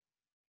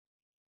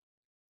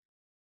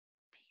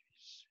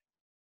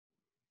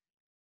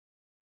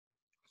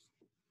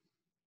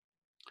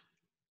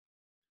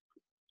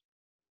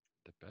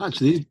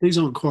 Actually, these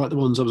aren't quite the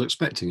ones I was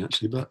expecting,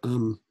 actually, but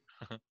okay.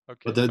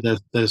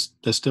 But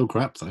they're still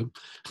crap, though.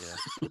 Yeah.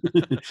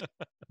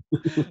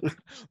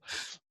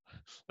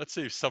 Let's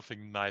see if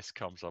something nice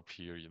comes up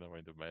here, in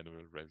the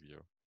manual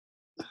review.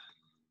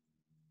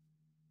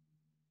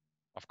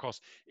 Of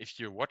course, if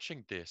you're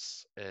watching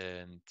this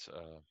and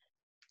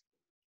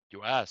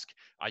you ask,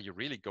 are you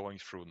really going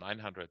through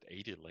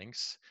 980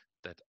 links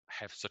that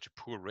have such a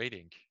poor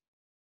rating?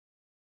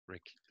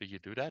 Rick, do you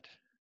do that?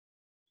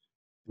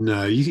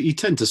 No, you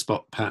tend to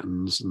spot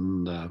patterns,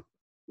 and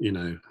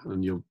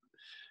and you'll,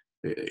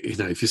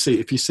 if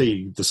you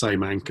see the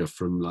same anchor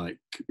from like,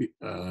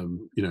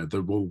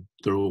 they're all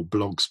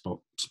blogs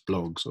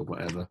or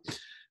whatever. I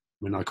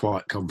mean, I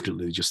quite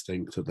confidently just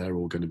think that they're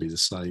all going to be the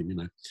same,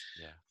 Yeah.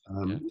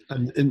 And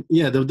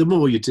the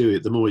more you do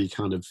it, the more you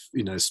kind of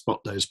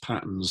spot those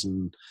patterns,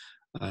 and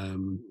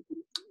then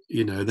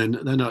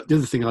the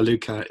other thing I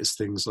look at is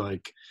things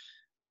like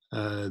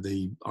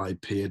the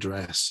IP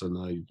address,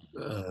 and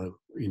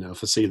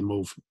if I see them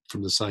all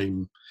from the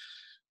same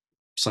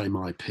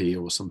IP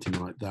or something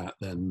like that,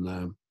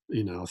 then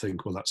I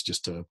think, well, that's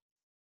just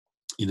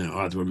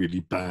either a really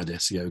bad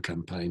SEO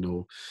campaign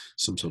or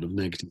some sort of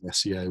negative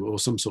SEO or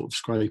some sort of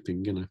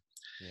scraping, Yeah.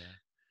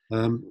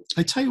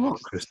 I tell you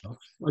what, Christoph,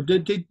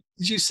 did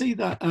you see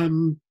that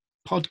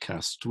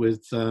podcast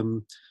with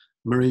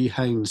Marie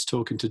Haynes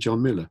talking to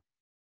John Mueller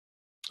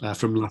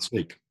from last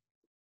week?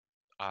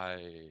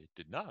 I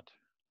did not.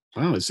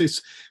 Oh,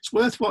 it's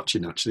worth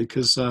watching, actually,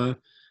 because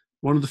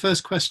one of the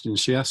first questions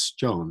she asked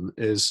John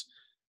is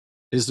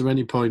there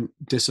any point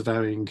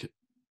disavowing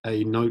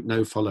a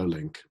no follow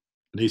link?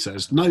 And he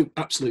says, no,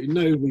 absolutely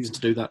no reason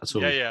to do that at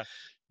all. Yeah.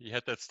 He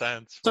had that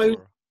stance for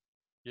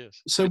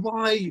years. So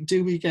why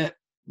do we get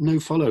no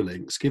follow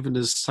links given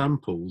as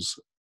samples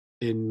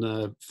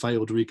in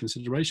failed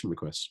reconsideration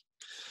requests.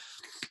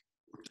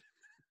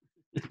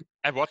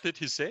 And what did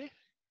he say?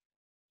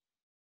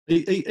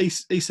 He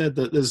said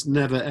that there's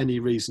never any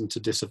reason to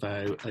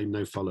disavow a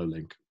no follow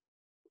link.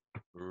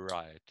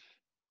 Right.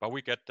 But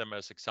we get them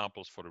as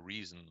examples for the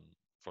reason,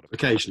 for the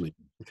Occasionally.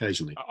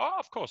 Oh,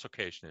 of course,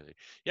 occasionally.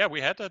 Yeah, we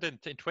had that in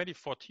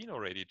 2014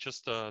 already.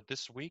 Just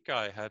this week,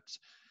 I had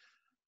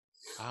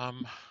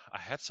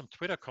some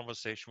Twitter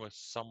conversation with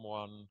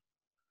someone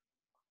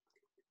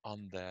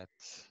on that.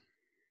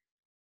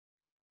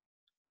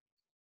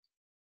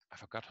 I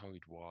forgot how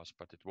it was,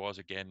 but it was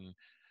again.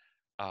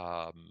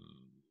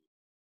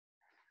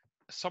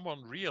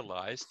 Someone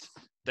realized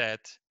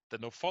that the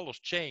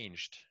nofollows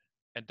changed,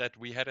 and that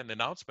we had an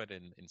announcement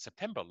in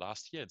September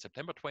last year, in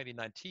September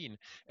 2019,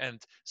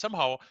 and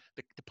somehow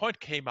the point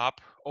came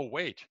up, oh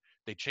wait,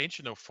 they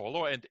changed the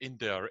nofollow, and in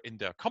their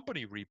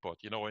company report,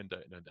 in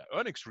the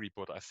earnings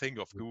report, I think,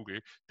 of Google,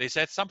 they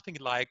said something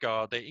like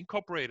they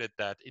incorporated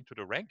that into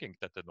the ranking,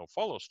 that the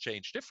nofollows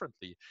changed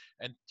differently,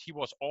 and he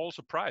was all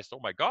surprised.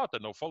 Oh my god, the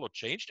nofollow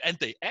changed, and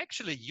they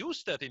actually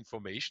used that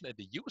information, and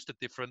they used a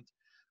different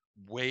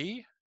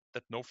way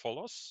that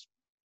nofollows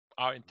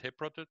are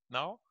interpreted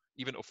now,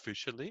 even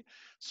officially.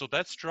 So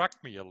that struck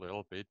me a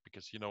little bit,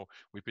 because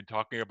we've been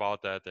talking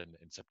about that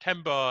in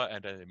September,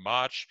 and then in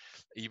March,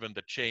 even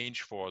the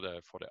change for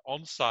the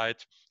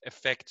on-site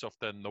effects of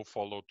the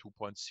nofollow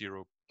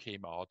 2.0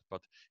 came out.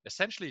 But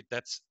essentially,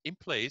 that's in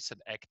place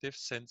and active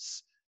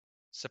since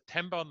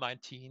September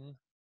 11,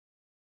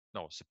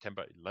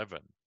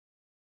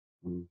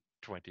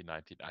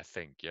 2019, I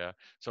think. Yeah.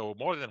 So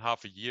more than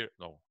half a year.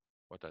 No,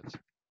 what that's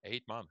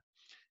 8 months.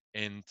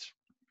 And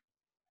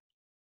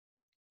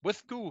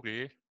with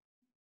Google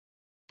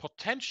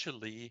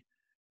potentially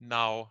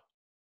now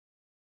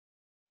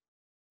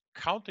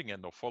counting a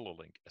nofollow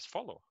link as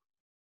follow.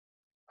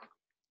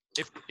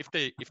 If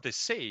they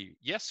say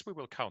yes, we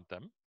will count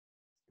them,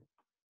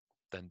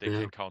 then they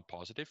can count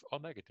positive or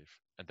negative,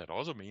 and that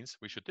also means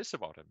we should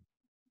disavow them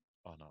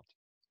or not.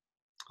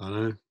 I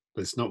know,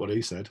 but it's not what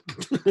he said.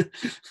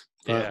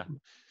 Yeah,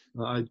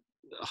 I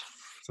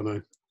don't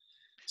know.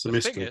 It's a the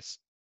mystery. thing is,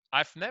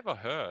 I've never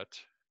heard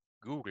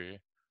Google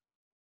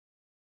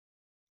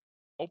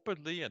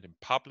openly and in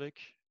public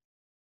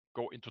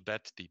go into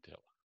that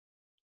detail.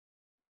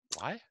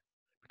 Why?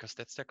 Because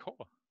that's their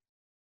core.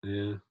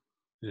 Yeah.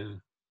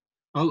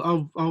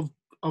 I'll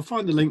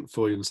find the link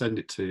for you and send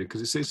it to you,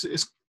 because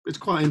it's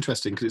quite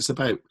interesting, because it's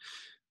about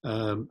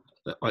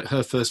like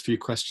her first few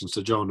questions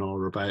to John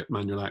are about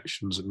manual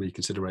actions and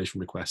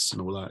reconsideration requests and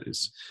all that.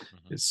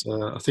 It's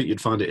I think you'd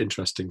find it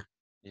interesting.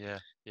 Yeah.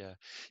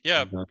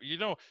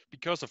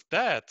 Because of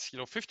that,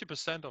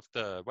 50% of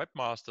the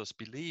webmasters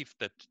believe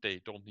that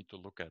they don't need to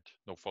look at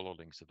no follow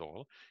links at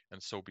all,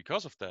 and so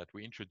because of that,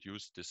 we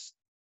introduced this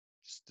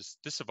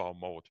disavow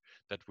mode,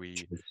 that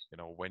we,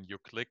 when you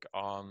click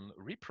on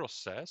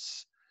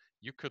reprocess,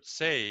 you could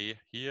say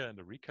here in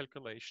the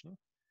recalculation,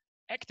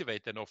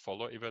 activate the no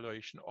follow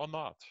evaluation or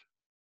not.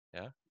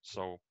 Yeah.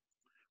 So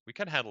we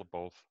can handle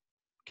both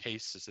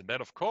cases. And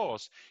then, of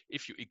course,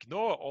 if you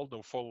ignore all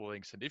no follow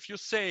links, and if you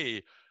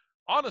say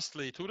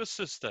honestly to the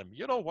system,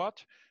 you know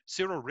what,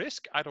 zero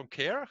risk, I don't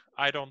care,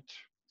 I don't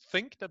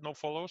think that no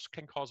follows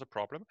can cause a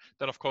problem,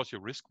 then of course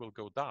your risk will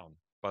go down.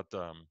 But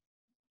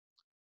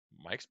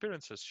my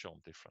experience has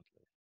shown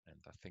differently, and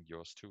I think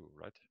yours too,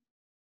 right?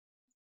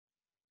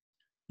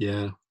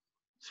 Yeah.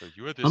 So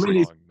you are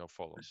disavowing no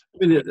follows.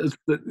 I mean,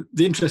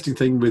 the interesting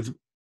thing with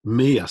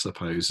me, I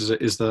suppose,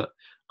 is that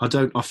I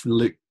don't often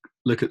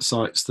look at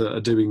sites that are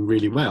doing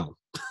really well.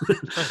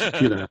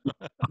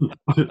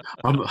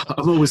 I'm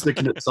always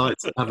looking at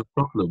sites that have a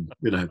problem.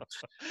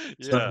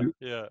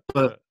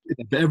 But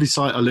every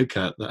site I look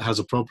at that has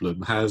a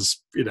problem has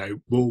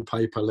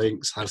wallpaper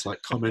links, has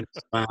like comment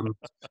spam,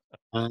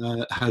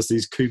 has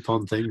these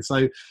coupon things.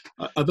 So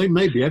I think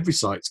maybe every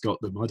site's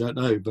got them. I don't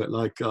know, but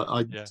like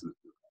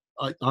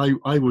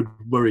I would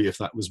worry if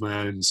that was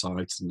my own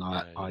site and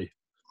I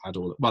had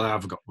all. Well, I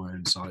have got my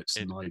own sites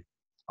and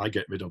I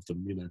get rid of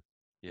them.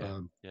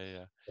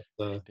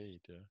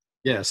 Indeed.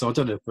 Yeah, so I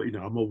don't know, but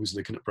I'm always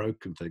looking at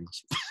broken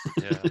things.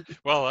 Yeah,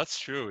 well, that's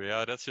true.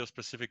 Yeah, that's your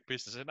specific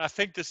business, and I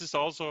think this is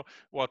also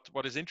what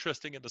is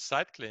interesting in the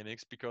site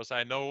clinics, because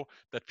I know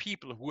that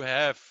people who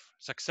have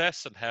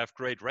success and have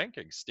great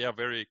rankings, they are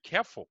very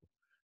careful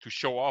to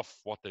show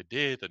off what they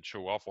did and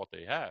show off what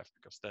they have,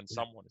 because then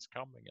someone is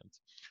coming and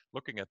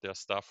looking at their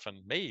stuff and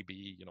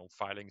maybe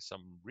filing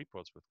some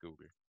reports with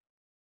Google.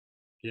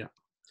 Yeah.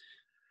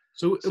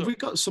 So have we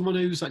got someone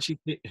who's actually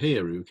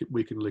here who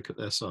we can look at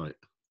their site?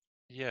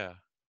 Yeah. I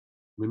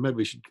mean,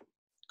 maybe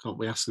can't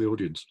we ask the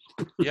audience?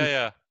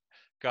 Yeah.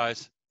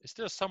 Guys, is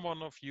there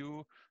someone of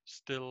you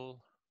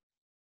still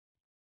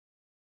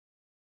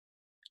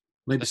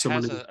maybe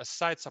someone has a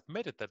site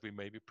submitted that we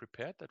maybe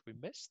prepared that we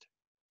missed?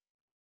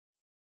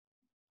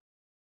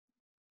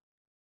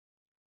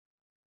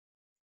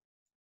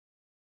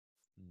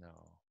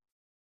 No.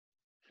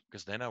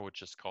 Because then I would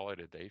just call it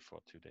a day for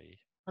today.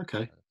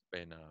 Okay. It's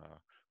been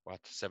what,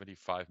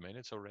 75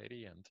 minutes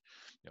already, and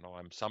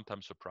I'm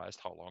sometimes surprised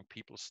how long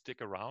people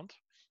stick around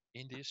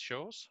in these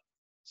shows.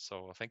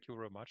 So thank you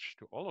very much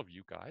to all of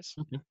you guys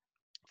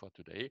for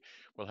today.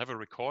 We'll have a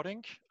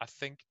recording. I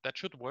think that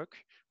should work.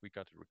 We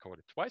got it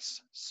recorded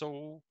twice,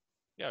 so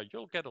yeah,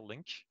 you'll get a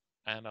link,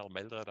 and I'll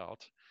mail that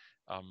out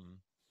on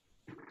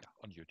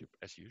YouTube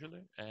as usual.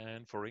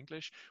 And for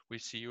English, we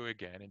see you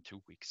again in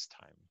 2 weeks'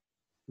 time.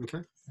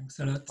 Okay. Thanks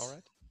a lot. All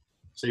right.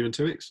 See you in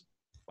 2 weeks.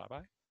 Bye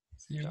bye.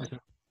 See you. Okay.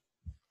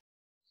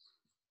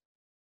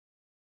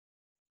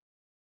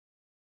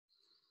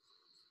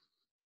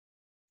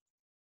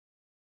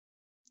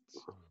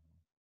 So,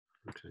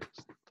 Okay.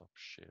 stop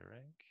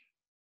sharing.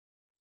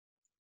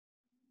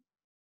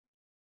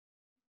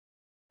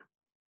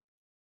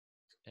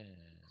 And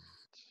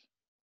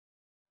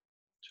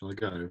Shall I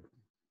go?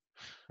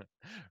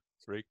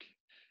 Rick,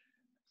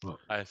 What?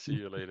 I see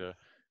you later.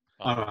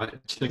 All right.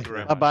 Thank you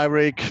very Bye much. bye,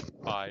 Rick.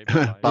 Bye.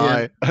 Bye.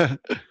 Bye.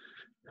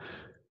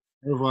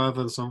 Au revoir,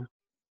 Vincent.